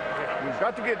 Okay? We've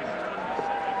got to get him.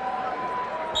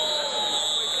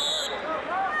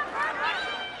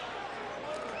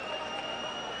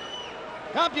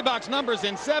 CompuBox numbers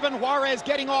in 7. Juarez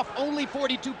getting off only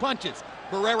 42 punches.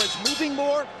 Barrera's moving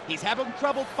more. He's having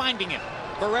trouble finding him.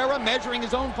 Barrera measuring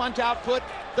his own punch output,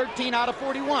 13 out of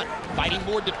 41. Fighting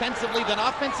more defensively than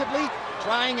offensively,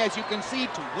 trying, as you can see,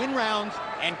 to win rounds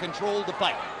and control the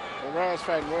fight. Barrera's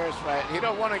fight. He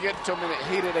don't want to get too many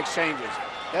heated exchanges.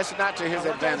 That's not to his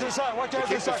advantage. He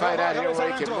keeps the fight out here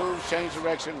where he can move, change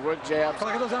direction, work jabs, throw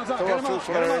a few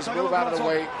flares, move out of the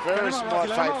way. Very smart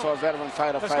fight for a veteran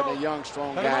fighter fighting a young,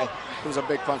 strong guy who's a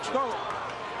big puncher.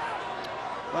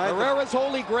 Barrera's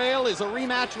holy grail is a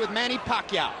rematch with Manny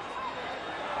Pacquiao.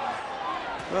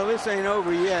 Well, this ain't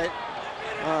over yet.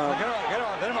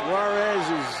 Juarez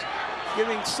is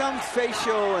giving some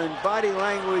facial and body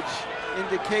language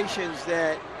indications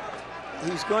that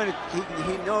he's going to,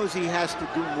 he knows he has to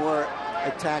do more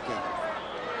attacking.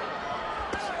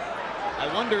 I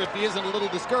wonder if he isn't a little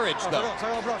discouraged, though,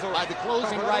 by the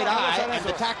closing right eye and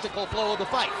the tactical flow of the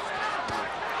fight.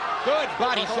 Good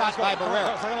body shot by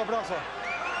Barrera.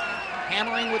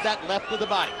 Hammering with that left of the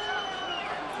body.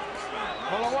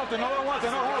 Let's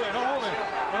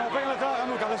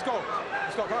go.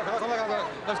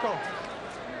 Let's go.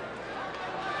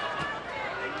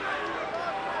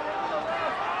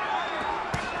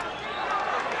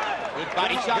 Good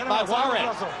body shot by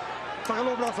Juarez.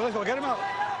 Get him out.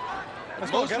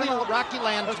 Mostly Rocky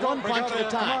lands one punch at a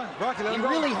time. He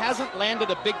really hasn't landed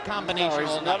a big combination. No,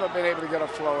 he's never been able to get a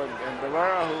flow. And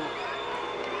Barrera, who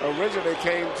originally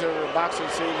came to the boxing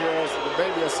scene here as the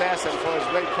baby assassin for his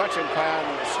great punching power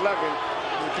and slugging,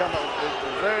 become a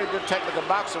very good technical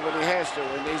boxer when he has to,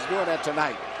 and he's doing that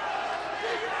tonight.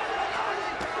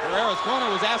 Barrera's corner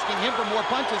was asking him for more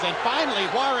punches, and finally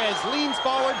Juarez leans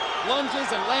forward, lunges,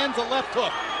 and lands a left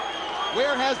hook.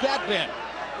 Where has that been?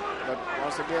 But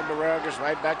once again, Barrera gets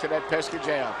right back to that pesky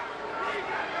jab.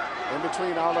 In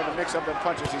between all of the mix-up and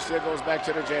punches, he still goes back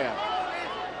to the jab.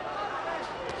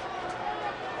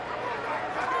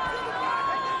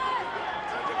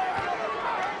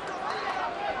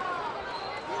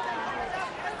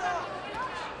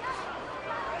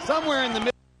 Somewhere in the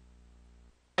middle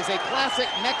is a classic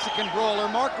Mexican brawler.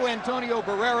 Marco Antonio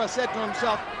Barrera said to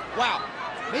himself, wow,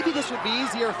 maybe this would be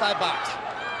easier if I boxed.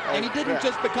 And he didn't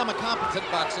just become a competent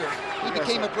boxer. He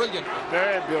became a brilliant one.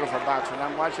 Very beautiful boxer. And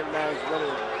I'm watching now. He's really,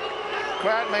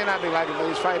 crowd may not be like it, but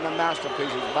he's fighting a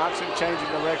masterpiece. He's boxing, changing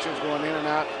directions, going in and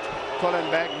out, pulling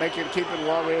back, keeping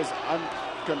Juarez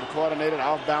uncoordinated,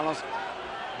 off balance,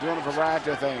 doing a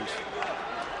variety of things.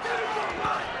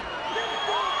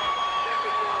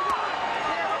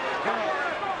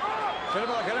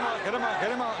 Get him out.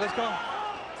 Get him out. Let's go.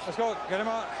 Let's go. Get him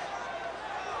out.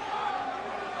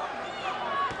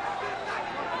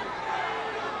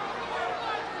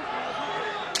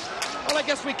 Well, I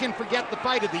guess we can forget the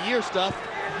fight of the year stuff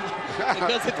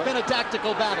because it's been a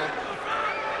tactical battle.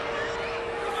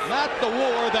 Not the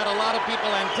war that a lot of people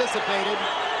anticipated.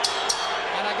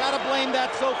 And I got to blame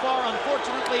that so far,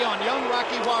 unfortunately, on young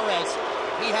Rocky Juarez.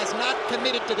 He has not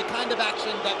committed to the kind of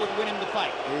action that would win him the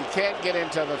fight. He can't get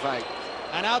into the fight.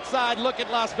 An outside look at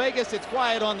Las Vegas. It's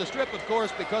quiet on the Strip, of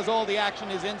course, because all the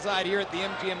action is inside here at the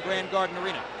MGM Grand Garden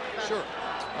Arena. Sure.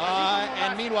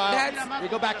 And meanwhile, we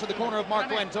go back to the corner of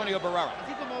Marco Antonio Barrera.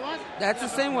 That's the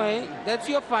same way. That's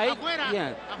your fight.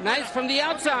 Yeah. Nice from the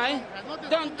outside.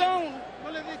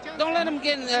 Don't let him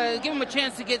give him a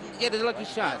chance to get a lucky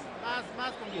shot.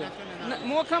 Yeah.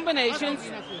 More combinations.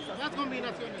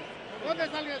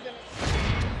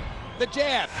 The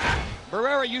jab.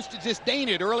 Barrera used to disdain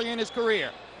it early in his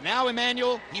career. Now,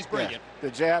 Emmanuel, he's brilliant. Yeah.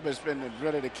 The jab has been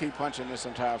really the key punch in this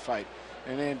entire fight.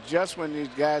 And then just when these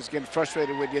guys get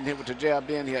frustrated with getting hit with the jab,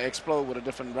 then he'll explode with a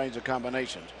different range of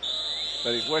combinations.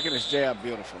 But he's working his jab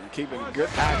beautiful and keeping good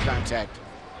eye contact.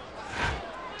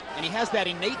 And he has that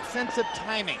innate sense of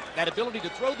timing, that ability to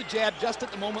throw the jab just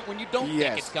at the moment when you don't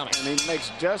think it's coming. And he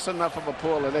makes just enough of a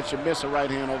pull to let you miss a right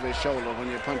hand over his shoulder when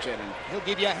you punch at him. He'll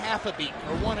give you a half a beat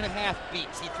or 1.5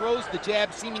 beats. He throws the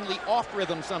jab seemingly off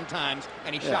rhythm sometimes,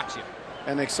 and he shocks you.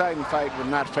 An exciting fight would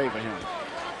not favor him.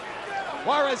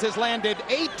 Juarez has landed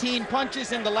 18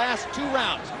 punches in the last 2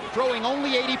 rounds, throwing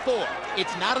only 84.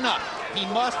 It's not enough. He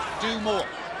must do more.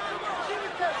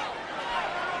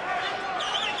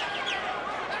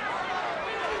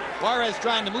 Juarez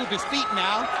trying to move his feet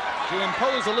now to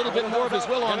impose a little bit more of his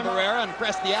will on Barrera and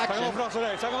press the action.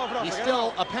 He's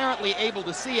still apparently able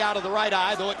to see out of the right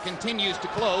eye, though it continues to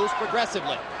close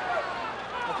progressively.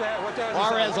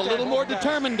 Juarez a little more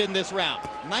determined in this round.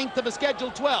 9th of a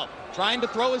scheduled 12, trying to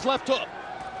throw his left hook.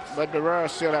 But Barrera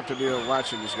still have to be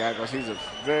watching this guy because he's a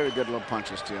very good little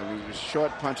puncher still. He's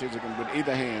short punches, he can with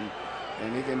either hand,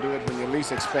 and he can do it when you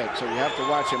least expect. So you have to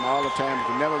watch him all the time. You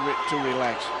can never be too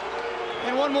relaxed.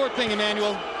 And one more thing,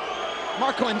 Emmanuel.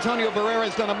 Marco Antonio Barrera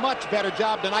has done a much better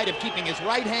job tonight of keeping his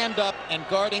right hand up and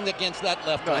guarding against that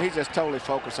left hook. He's just totally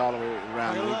focused all the way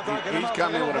around. He's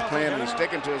coming with a plan, and he's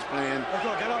sticking to his plan,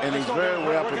 and he's very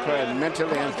well prepared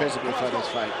mentally and physically for this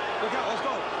fight.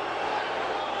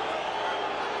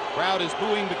 Crowd is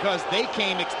booing because they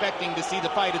came expecting to see the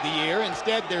fight of the year.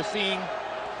 Instead, they're seeing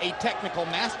a technical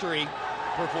mastery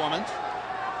performance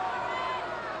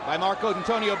by Marco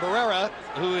Antonio Barrera,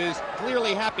 who is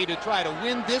clearly happy to try to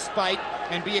win this fight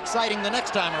and be exciting the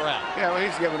next time around. Yeah, well,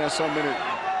 he's given us so many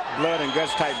blood and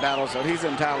guts type battles, so he's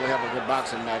entitled to have a good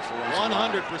boxing match for once.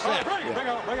 100%.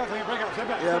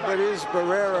 Yeah, but is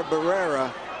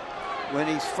Barrera when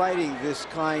he's fighting this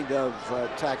kind of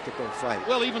tactical fight?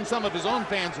 Well, even some of his own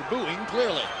fans are booing,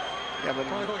 clearly. Yeah, but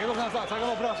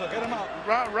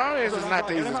Juarez is not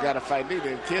the easiest guy to fight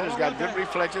either. The kid has got good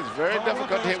reflexes, very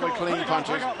difficult to hit with clean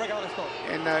punches.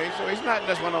 And so he's not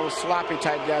just one of those sloppy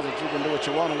type guys that you can do what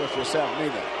you want with yourself,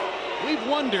 neither. We've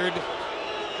wondered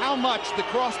how much the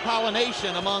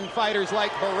cross-pollination among fighters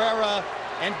like Barrera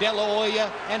and De La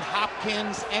Hoya and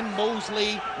Hopkins and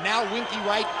Mosley, now Winky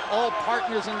Wright, all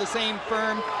partners in the same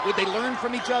firm. Would they learn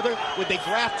from each other? Would they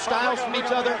graft styles from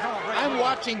each other? I'm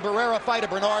watching Barrera fight a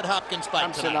Bernard Hopkins fight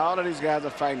I'm tonight. saying all of these guys are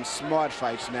fighting smart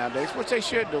fights nowadays, which they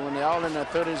should do when they're all in their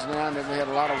 30s now, and they've had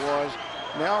a lot of wars.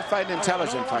 And they're all fighting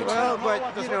intelligent fights. Well,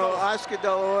 but, you know, Oscar De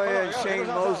La Hoya and Shane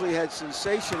Mosley had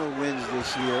sensational wins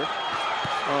this year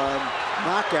on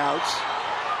knockouts.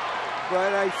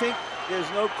 But I think there's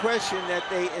no question that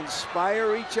they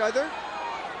inspire each other,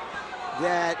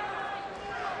 that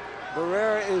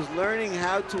Barrera is learning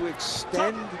how to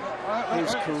extend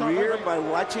his career by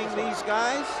watching these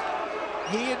guys.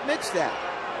 He admits that.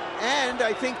 And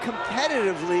I think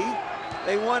competitively,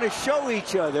 they want to show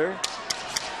each other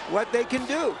what they can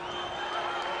do.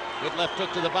 Good left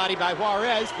hook to the body by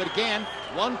Juarez, but again,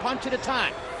 one punch at a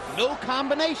time. No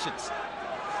combinations.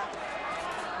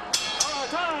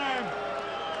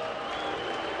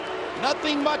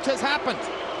 Nothing much has happened.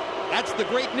 That's the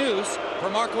great news for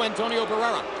Marco Antonio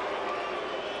Barrera.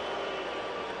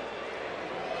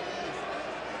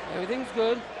 Everything's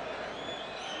good.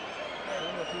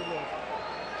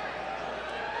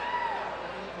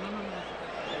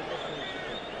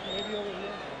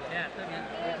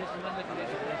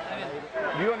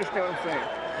 Do you understand what I'm saying?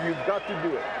 You've got to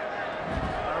do it.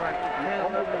 All right.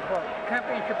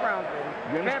 Championship round.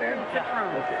 You understand? Championship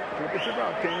round. Okay. Championship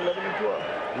round. 10, 11, and 12.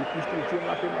 You still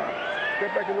knock him out.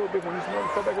 Step back a little bit. When you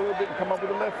step back a little bit and come up with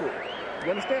a left foot.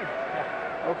 You understand?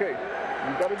 Yeah. Okay.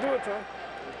 You got to do it, Tom.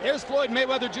 Here's Floyd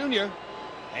Mayweather Jr.,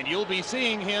 and you'll be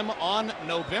seeing him on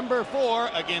November 4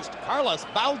 against Carlos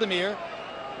Baldemir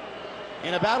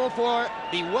in a battle for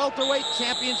the welterweight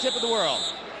championship of the world.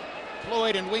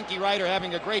 Floyd and Winky Wright are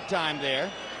having a great time there.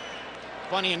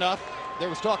 Funny enough, there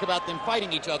was talk about them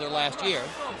fighting each other last year,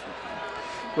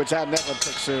 which I never took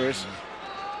serious.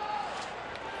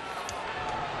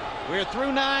 We're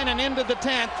through 9 and into the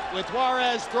 10th, with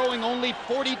Juarez throwing only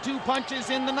 42 punches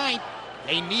in the 9th.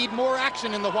 They need more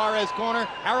action in the Juarez corner.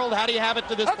 Harold, how do you have it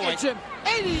to this point? Jim,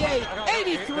 88,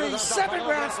 83, 7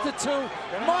 rounds to 2.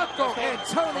 Marco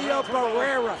Antonio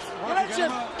Barrera. You know,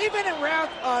 Jim, even in round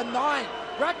 9,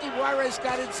 Rocky Juarez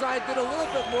got inside, did a little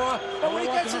bit more, but when he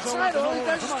gets inside, all he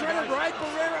does is try to ride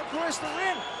Barrera across the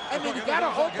ring. I mean, you got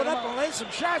to open up and lay some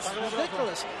shots. It's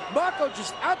ridiculous. Marco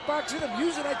just outboxing him,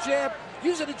 using a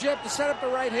jab to set up the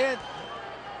right hand.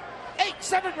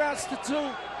 7 rounds to 2,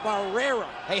 Barrera.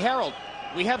 Hey, Harold,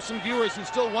 we have some viewers who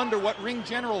still wonder what ring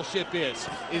generalship is.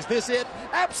 Is this it?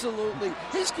 Absolutely.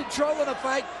 He's controlling the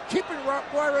fight, keeping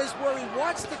Juarez where he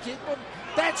wants to keep him.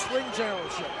 That's ring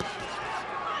generalship.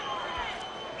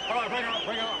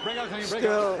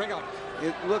 Still,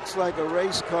 it looks like a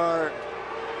race car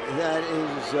that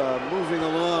is moving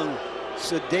along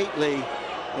sedately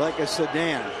like a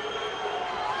sedan.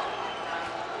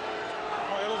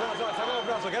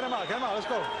 Get him out, let's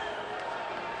go.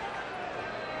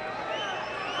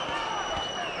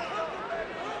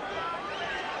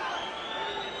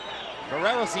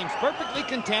 Barrera seems perfectly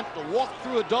content to walk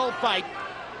through a dull fight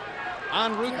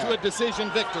en route to a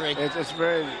decision victory. It's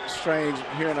very strange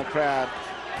hearing a crowd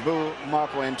boo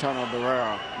Marco Antonio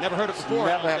Barrera. Never heard it before.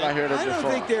 Never have I heard it before. I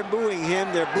don't think they're booing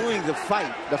him. They're booing the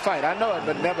fight. The fight, I know it,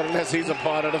 but nevertheless, he's a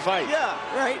part of the fight. Yeah,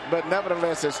 right. But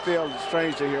nevertheless, it's still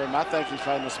strange to hear him. I think he's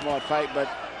fighting a smart fight, but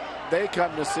they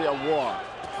come to see a war.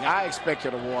 I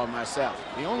expected a war myself.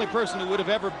 The only person who would have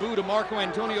ever booed a Marco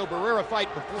Antonio Barrera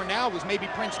fight before now was maybe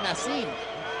Prince Nassim.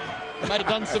 He might have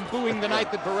done some booing the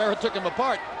night that Barrera took him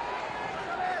apart.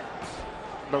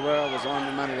 Barrera was on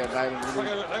the money that night and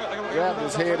really grabbed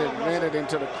his head and ran it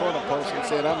into the corner post and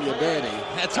said, "I'm your daddy."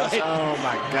 That's right. Oh,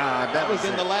 my God. That was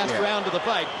in the last round of the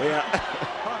fight. Yeah.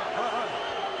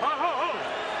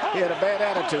 He had a bad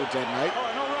attitude that night.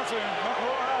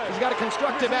 He's got a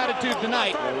constructive attitude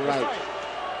tonight. Right.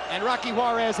 And Rocky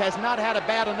Juarez has not had a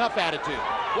bad enough attitude.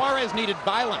 Juarez needed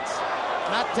violence,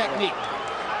 not technique.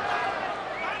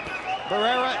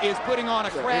 Barrera is putting on a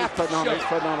craft show. He's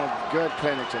putting on a good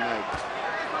clinic tonight.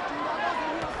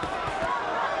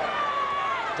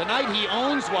 Tonight he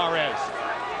owns Juarez.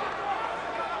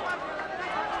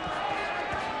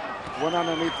 Went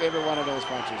underneath every one of those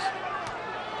punches.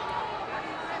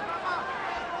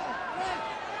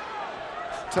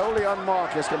 Totally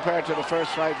unmarked as compared to the first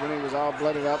fight when he was all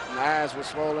blooded up and eyes were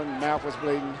swollen, mouth was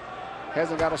bleeding.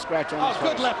 Hasn't got a scratch on his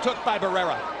face. Good left hook by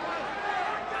Barrera.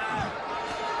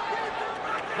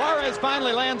 Juarez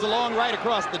finally lands a long right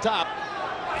across the top.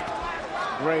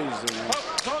 Grazing.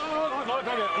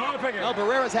 No,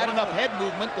 Barrera's had enough head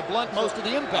movement to blunt most of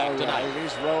the impact tonight.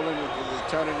 He's rolling, he's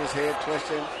turning his head,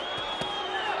 twisting.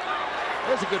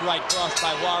 There's a good right cross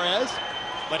by Juarez,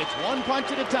 but it's one punch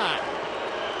at a time.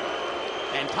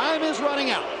 And time is running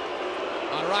out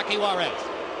on Rocky Juarez.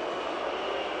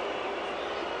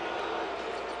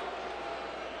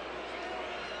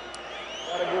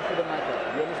 Gotta go for the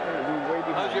knockout. You understand? We're way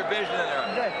behind. How's your vision in there?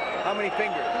 Okay. How many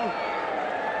fingers? Do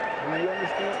you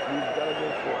understand? We've got to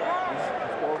go for it.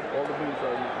 All the beats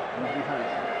are behind.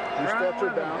 You stretch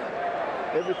it down.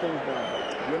 Everything's down.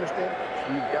 You understand?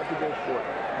 You've got to go for it.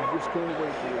 You just can't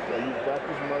wait for it. You've got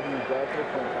this mother. You've got this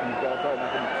one. You've got that.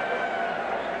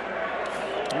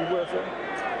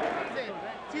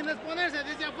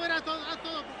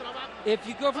 If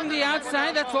you go from the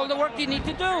outside, that's all the work you need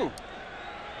to do.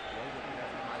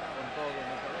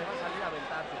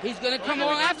 He's going to come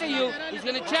all after you. He's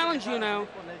going to challenge you now.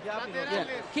 Yeah.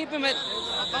 Keep him at...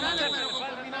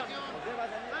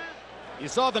 You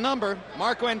saw the number.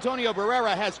 Marco Antonio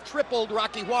Barrera has tripled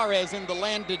Rocky Juarez in the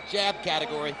landed jab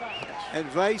category.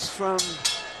 Advice from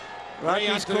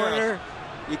Rocky's corner,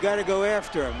 you got to go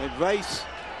after him. Advice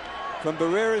from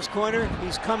Barrera's corner,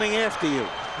 he's coming after you.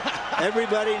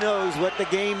 Everybody knows what the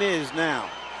game is now.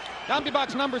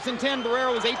 CompuBox numbers in 10.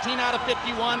 Barrera was 18 out of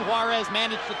 51. Juarez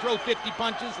managed to throw 50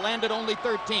 punches, landed only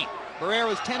 13. Barrera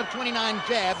was 10 of 29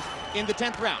 jabs in the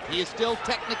 10th round. He is still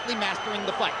technically mastering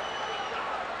the fight.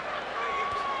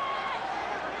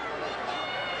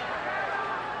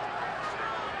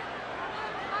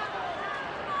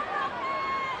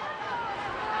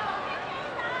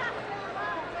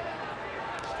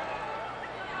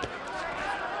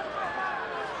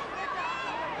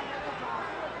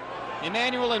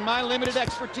 Emmanuel, in my limited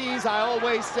expertise, I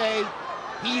always say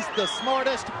he's the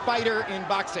smartest fighter in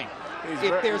boxing.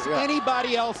 If there's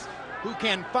anybody else who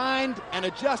can find an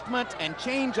adjustment and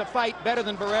change a fight better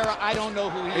than Barrera, I don't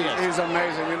know who he is. He's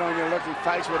amazing. You know, you look, he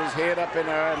fights with his head up in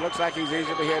there. It looks like he's easy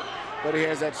to hit, but he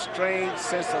has that strange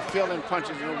sense of feeling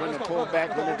punches, you know, when they pull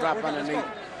back, when they drop underneath.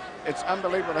 It's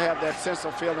unbelievable to have that sense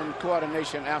of feeling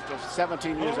coordination after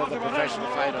 17 years as a professional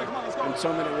fighter and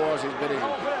so many wars he's been in.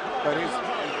 But he's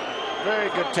a very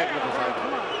good technical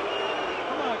fighter.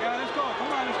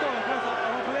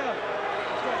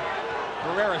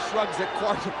 Barrera shrugs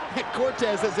at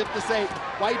Cortez as if to say,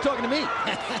 why are you talking to me?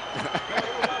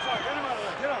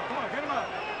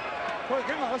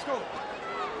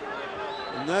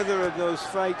 Another of those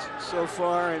fights so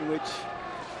far in which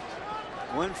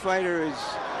one fighter is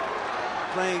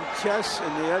playing chess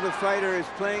and the other fighter is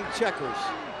playing checkers.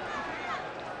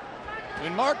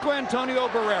 When Marco Antonio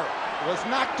Barrera was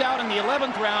knocked out in the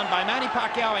 11th round by Manny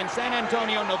Pacquiao in San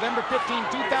Antonio, November 15,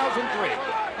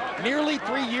 2003, nearly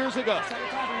 3 years ago,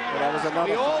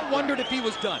 we all wondered if he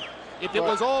was done, if it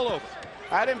was all over.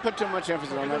 I didn't put too much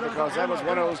emphasis on that because that was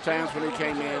one of those times when he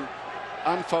came in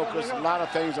unfocused, a lot of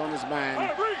things on his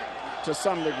mind to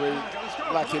some degree,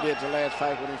 like he did the last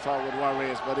fight when he fought with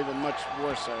Juarez, but even much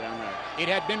worse so down there. It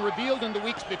had been revealed in the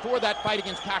weeks before that fight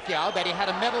against Pacquiao that he had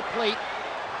a metal plate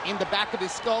in the back of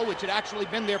his skull, which had actually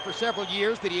been there for several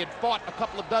years, that he had fought a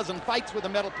couple of dozen fights with a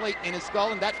metal plate in his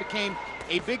skull, and that became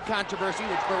a big controversy,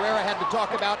 which Barrera had to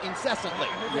talk about incessantly.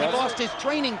 Yes. He lost his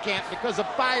training camp because of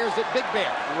fires at Big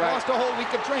Bear. Right. Lost a whole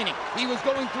week of training. He was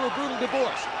going through a brutal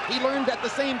divorce. He learned at the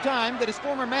same time that his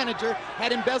former manager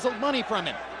had embezzled money from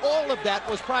him. All of that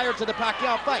was prior to the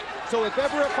Pacquiao fight. So if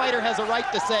ever a fighter has a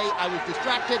right to say, I was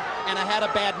distracted and I had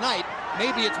a bad night,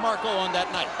 maybe it's Marco on that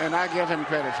night. And I give him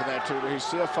credit for that, too. He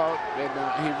still fought, and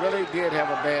he really did have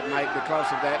a bad night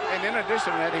because of that. And in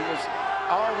addition to that, he was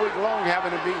all week long having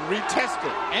to be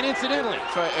retested. And incidentally,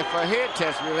 for a head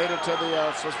test related to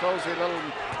the supposed little...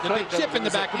 The big chip in the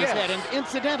back of his head. And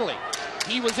incidentally,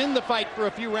 he was in the fight for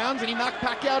a few rounds, and he knocked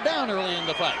Pacquiao down early in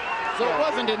the fight. So it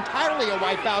wasn't entirely a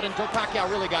wipeout until Pacquiao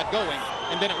really got going,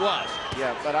 and then it was.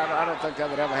 Yeah, but I don't think that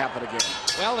would ever happen again.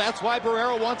 Well, that's why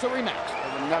Barrera wants a rematch.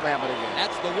 It will never happen again.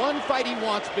 That's the one fight he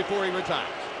wants before he retires.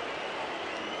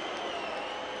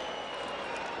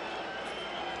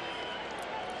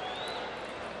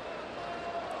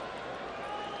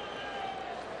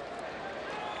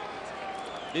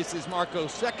 This is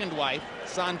Marco's second wife,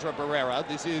 Sandra Barrera.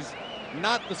 This is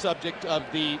not the subject of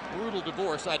the brutal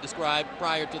divorce I described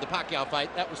prior to the Pacquiao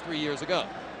fight. That was 3 years ago.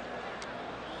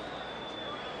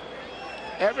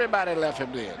 Everybody left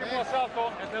him dead.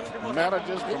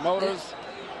 Managers, promoters.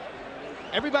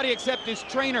 Everybody except his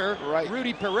trainer,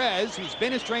 Rudy Perez, who's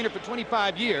been his trainer for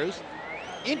 25 years.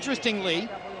 Interestingly,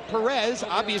 Perez,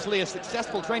 obviously a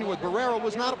successful trainer with Barrera,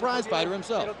 was not a prize fighter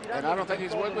himself. And I don't think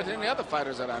he's worked with any other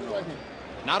fighters that I know.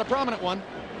 Not a prominent one.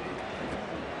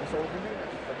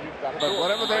 But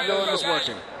whatever they're doing is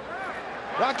working.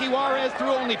 Rocky Juarez threw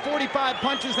only 45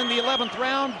 punches in the 11th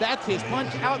round. That's his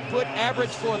punch output average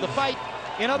for the fight.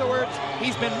 In other words,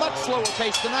 he's been much slower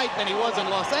paced tonight than he was in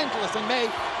Los Angeles in May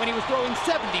when he was throwing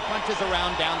 70 punches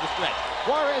around down the stretch.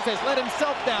 Juarez has let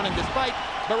himself down in this fight.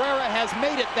 Barrera has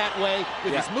made it that way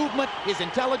with his movement, his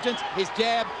intelligence, his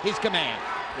jab, his command.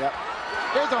 Yep.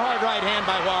 There's a hard right hand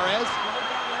by Juarez.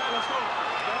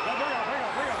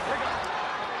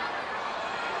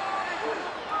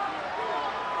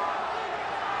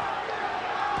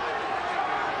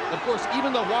 Of course,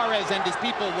 even though Juarez and his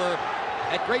people were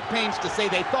at great pains to say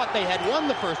they thought they had won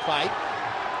the first fight,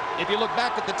 if you look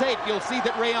back at the tape, you'll see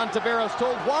that Rayon Taveros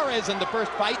told Juarez in the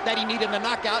first fight that he needed a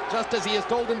knockout, just as he has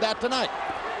told him that tonight.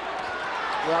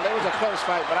 Well, it was a close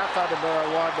fight, but I thought that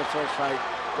Barrera won the first fight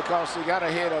because he got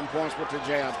ahead on points with the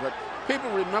jabs. But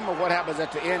people remember what happens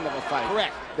at the end of a fight.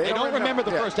 Correct. They don't remember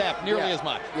the first half nearly as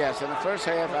much. Yes, in the first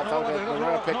half, I thought that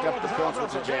Barrera picked up the points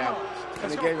with the jab,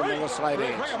 and it gave him a little slight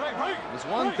edge. There's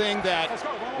one thing that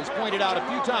was pointed out a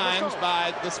few times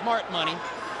by the smart money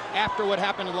after what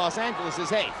happened in Los Angeles is,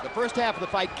 hey, the first half of the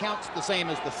fight counts the same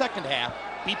as the second half.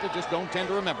 People just don't tend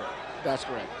to remember it. That's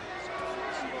correct.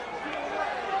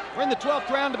 We're in the 12th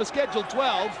round of a scheduled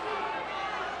 12,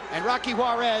 and Rocky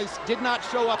Juarez did not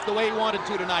show up the way he wanted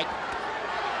to tonight.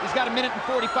 He's got 1 minute and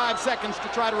 45 seconds to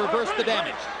try to reverse the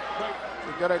damage.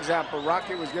 A good example.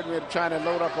 Rocky was getting ready to try to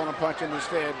load up on a punch, and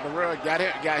instead Barrera got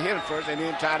hit first and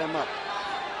then tied him up.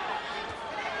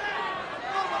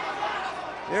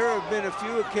 There have been a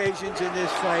few occasions in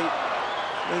this fight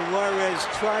when Juarez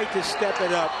tried to step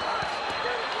it up,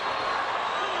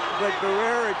 but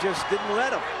Barrera just didn't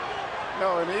let him.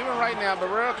 No, and even right now,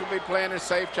 Barrera could be playing it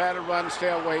safe, trying to run, stay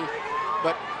away.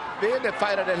 But being the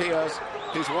fighter that he is,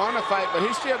 he's won the fight, but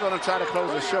he's still going to try to close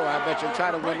the show, I bet you, and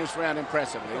try to win this round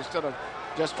impressively instead of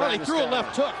just trying to he threw a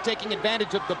left hook, taking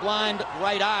advantage of the blind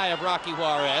right eye of Rocky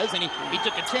Juarez, and he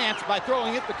took a chance by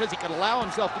throwing it because he could allow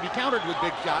himself to be countered with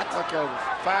big shots. Okay,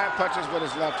 5 punches with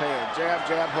his left hand. Jab,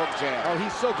 jab, hook, jab. Oh,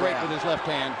 he's so great with his left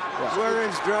hand. Yes.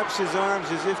 Juarez drops his arms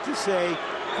as if to say,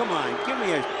 come on, give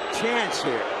me a chance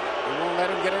here. He won't let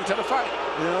him get into the fight.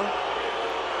 You know?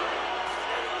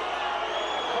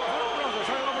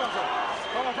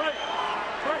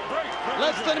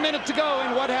 Less than a minute to go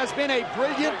in what has been a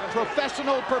brilliant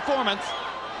professional performance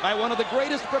by one of the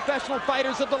greatest professional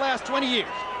fighters of the last 20 years.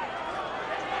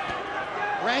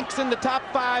 Ranks in the top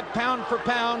 5 pound for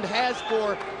pound, has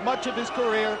for much of his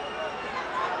career.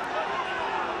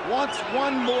 Wants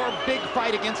one more big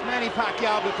fight against Manny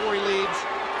Pacquiao before he leaves.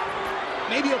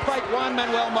 Maybe he'll fight Juan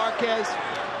Manuel Marquez.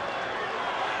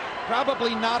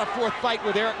 Probably not a 4th fight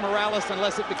with Eric Morales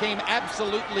unless it became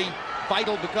absolutely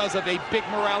vital because of a big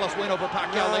Morales win over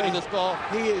Pacquiao later this fall.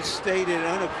 He has stated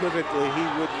unequivocally he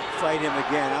wouldn't fight him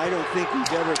again. I don't think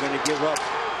he's ever going to give up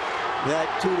that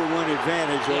 2-1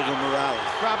 advantage over Morales.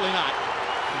 Probably not.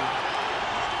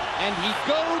 And he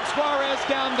goads Juarez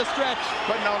down the stretch.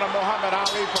 Putting on a Muhammad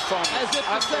Ali performance. As if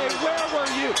to say, where were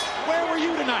you? Where were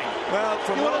you tonight? Well,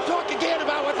 you want to talk again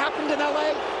about what happened in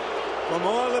L.A.? From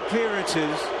all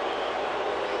appearances,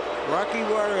 Rocky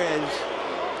Juarez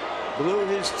blew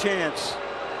his chance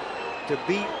to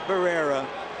beat Barrera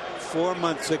 4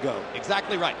 months ago.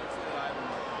 Exactly right.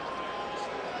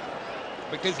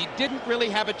 Because he didn't really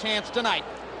have a chance tonight,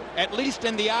 at least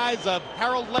in the eyes of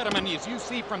Harold Letterman, as you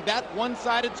see from that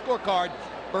one-sided scorecard.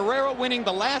 Barrera winning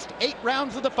the last 8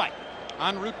 rounds of the fight,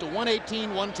 en route to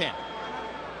 118-110.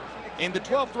 In the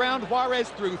 12th round, Juarez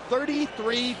threw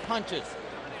 33 punches.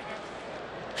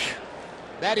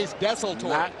 That is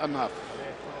desultory. Not enough.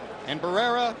 And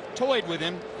Barrera toyed with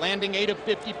him, landing 8 of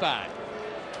 55.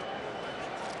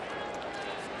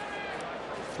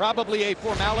 Probably a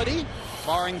formality,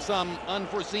 barring some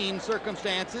unforeseen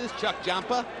circumstances. Chuck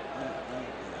Jampa,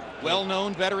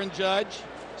 well-known veteran judge,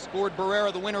 scored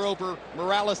Barrera the winner over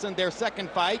Morales in their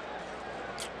 2nd fight.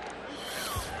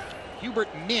 Hubert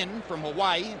Min from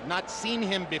Hawaii, not seen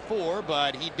him before,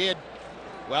 but he did.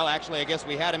 Well, actually, I guess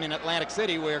we had him in Atlantic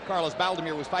City where Carlos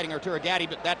Baldemir was fighting Arturo Gatti,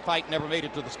 but that fight never made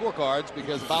it to the scorecards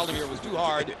because Baldemir was too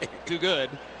hard, too good.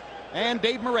 And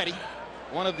Dave Moretti,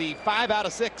 one of the 5 out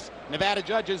of 6 Nevada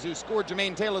judges who scored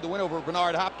Jermaine Taylor the win over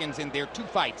Bernard Hopkins in their 2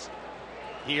 fights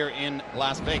here in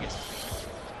Las Vegas.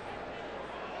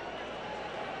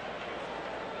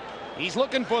 He's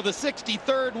looking for the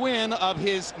 63rd win of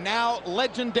his now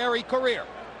legendary career.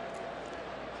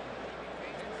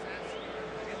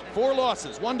 4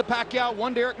 losses, 1 to Pacquiao,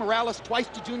 1 to Eric Morales, twice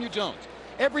to Junior Jones.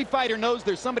 Every fighter knows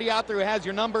there's somebody out there who has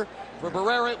your number. For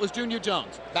Barrera, it was Junior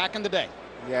Jones back in the day.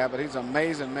 Yeah, but he's an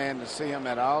amazing man to see him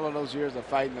at all of those years of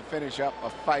fighting to finish up a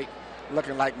fight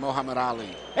looking like Muhammad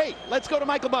Ali. Hey, let's go to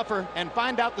Michael Buffer and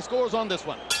find out the scores on this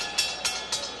one.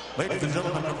 Ladies and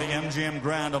gentlemen of the MGM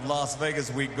Grand of Las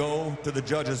Vegas, we go to the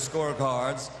judges'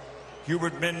 scorecards.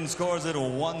 Hubert Min scores it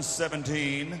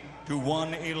 117 to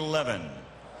 111.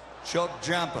 Chuck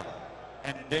Jampa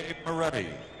and Dave Moretti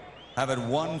have it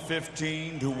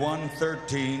 115 to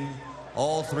 113.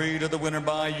 All 3 to the winner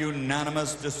by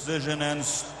unanimous decision, and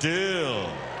still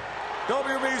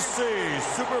WBC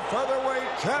Super Featherweight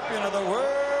Champion of the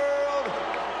World,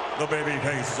 the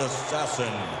babyface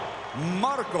assassin,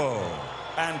 Marco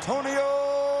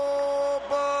Antonio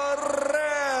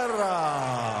Barrera.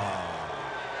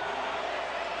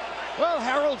 Well,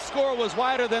 Harold's score was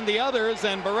wider than the others,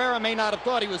 and Barrera may not have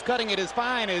thought he was cutting it as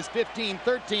fine as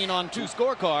 15-13 on 2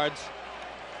 scorecards.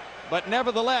 But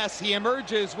nevertheless, he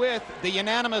emerges with the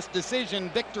unanimous decision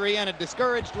victory, and a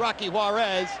discouraged Rocky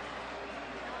Juarez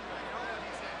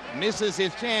misses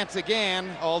his chance again,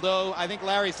 although I think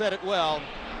Larry said it well.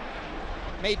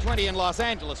 May 20 in Los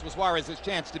Angeles was Juarez's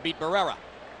chance to beat Barrera.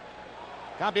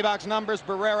 CompuBox numbers: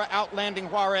 Barrera outlanding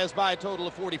Juarez by a total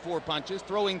of 44 punches,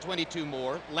 throwing 22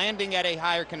 more, landing at a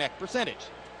higher connect percentage.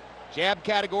 Jab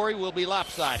category will be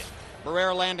lopsided.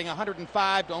 Barrera landing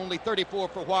 105 to only 34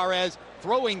 for Juarez,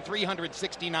 throwing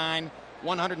 369,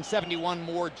 171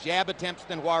 more jab attempts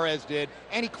than Juarez did,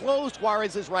 and he closed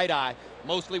Juarez's right eye,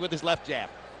 mostly with his left jab.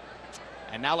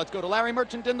 And now let's go to Larry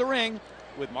Merchant in the ring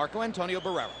with Marco Antonio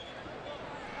Barrera.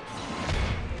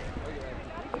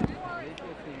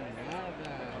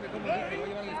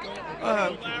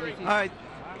 All right,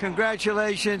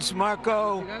 congratulations,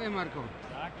 Marco.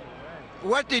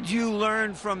 What did you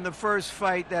learn from the first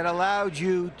fight that allowed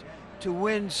you to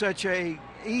win such a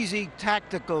easy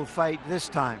tactical fight this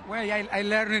time. Well, I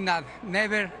learned that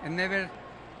never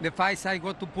the fights I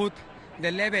got to put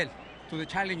the level to the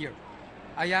challenger.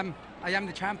 I am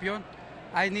the champion.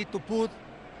 I need to put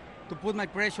my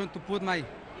pressure, to put my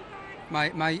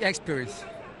experience.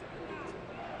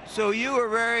 So you were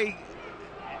very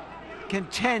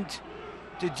content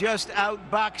to just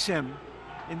outbox him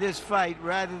in this fight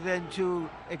rather than to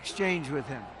exchange with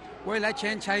him. Well, I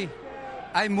change.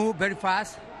 I move very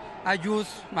fast. I use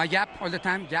my jab all the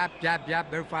time. Jab,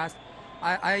 very fast.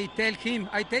 I tell him,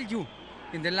 I tell you,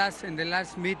 in the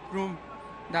last meet room,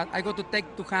 that I got to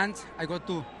take 2 hands. I got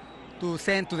to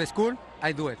send to the school.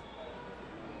 I do it.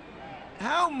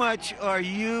 How much are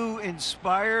you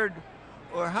inspired,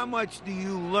 or how much do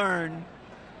you learn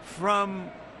from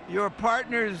your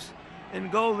partners in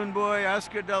Golden Boy,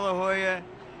 Oscar De La Hoya,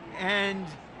 and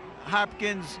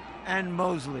Hopkins and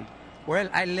Mosley? Well,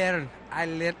 I learned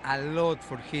a lot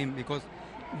for him because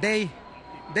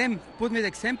them put me the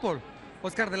example.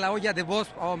 Oscar De La Hoya, the boss,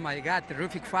 oh my God,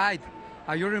 terrific fight.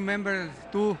 You remember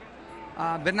too,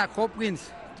 Bernard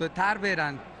Hopkins, to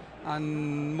Tarver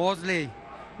and Mosley,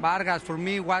 Vargas, for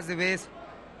me was the best.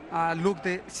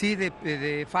 See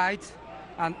the fights,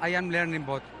 and I am learning,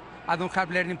 but I don't have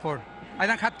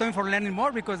time for learning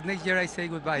more because next year I say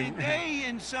goodbye. Did they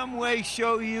in some way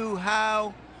show you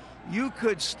how you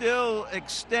could still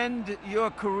extend your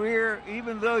career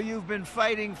even though you've been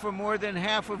fighting for more than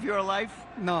half of your life?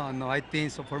 No, I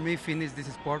think so. For me, finish this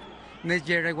sport. Next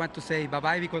year I want to say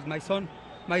bye-bye because my son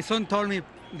told me,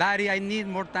 Daddy, I need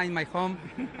more time in my home.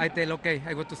 I tell, okay,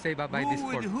 I got to say bye-bye this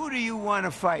sport. Who do you want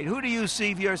to fight? Who do you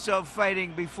see yourself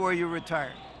fighting before you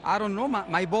retire? I don't know.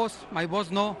 My boss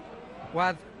know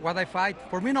what I fight.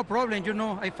 For me, no problem. You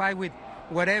know, I fight with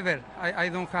whatever. I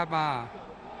don't have a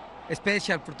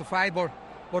special to fight.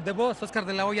 But the boss, Oscar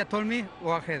De La Hoya, told me,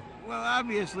 go ahead. Well,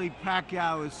 obviously,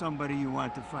 Pacquiao is somebody you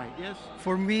want to fight, yes?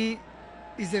 For me,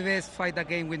 it's the best fight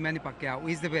again with Manny Pacquiao.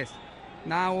 He's the best.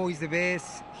 Now he's the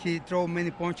best. He throws many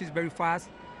punches very fast.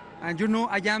 And you know,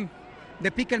 I am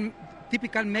the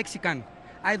typical Mexican.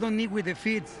 I don't need with the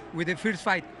feet. With the first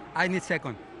fight, I need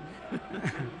second.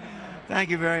 Thank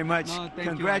you very much. No,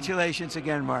 Congratulations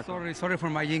again, Mark. Sorry for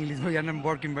my English, but I'm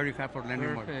working very hard for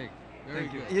learning more. Perfect.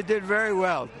 Thank you. You did very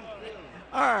well.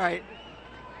 All right.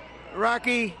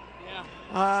 Rocky,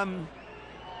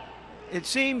 it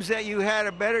seems that you had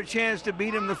a better chance to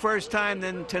beat him the first time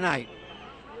than tonight.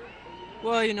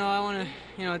 Well, you know, I want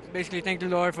to, basically thank the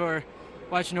Lord for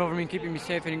watching over me and keeping me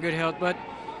safe and in good health. But,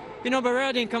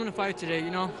 Barrera didn't come to fight today,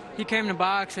 He came to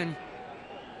box, and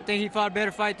I think he fought a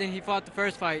better fight than he fought the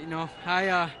first fight,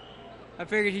 I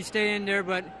figured he'd stay in there,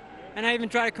 and I even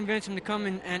tried to convince him to come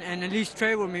and at least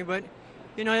trade with me. But,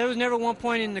 there was never one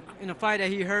point in the fight that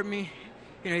he hurt me.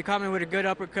 He caught me with a good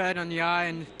uppercut on the eye,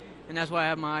 and that's why I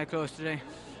have my eye closed today.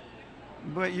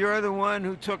 But you're the one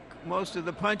who took most of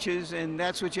the punches, and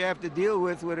that's what you have to deal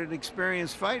with an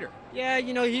experienced fighter. Yeah,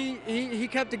 he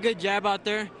kept a good jab out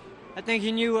there. I think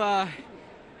he knew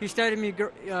he started me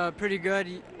pretty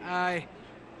good.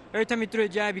 Every time he threw a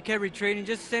jab, he kept retreating,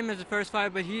 just the same as the first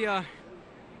fight, but I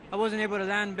wasn't able to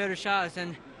land better shots.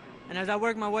 And as I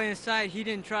worked my way inside, he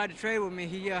didn't try to trade with me.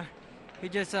 He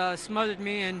just smothered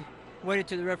me and waited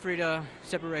till the referee to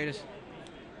separate us.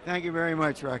 Thank you very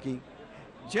much, Rocky.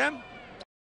 Jim?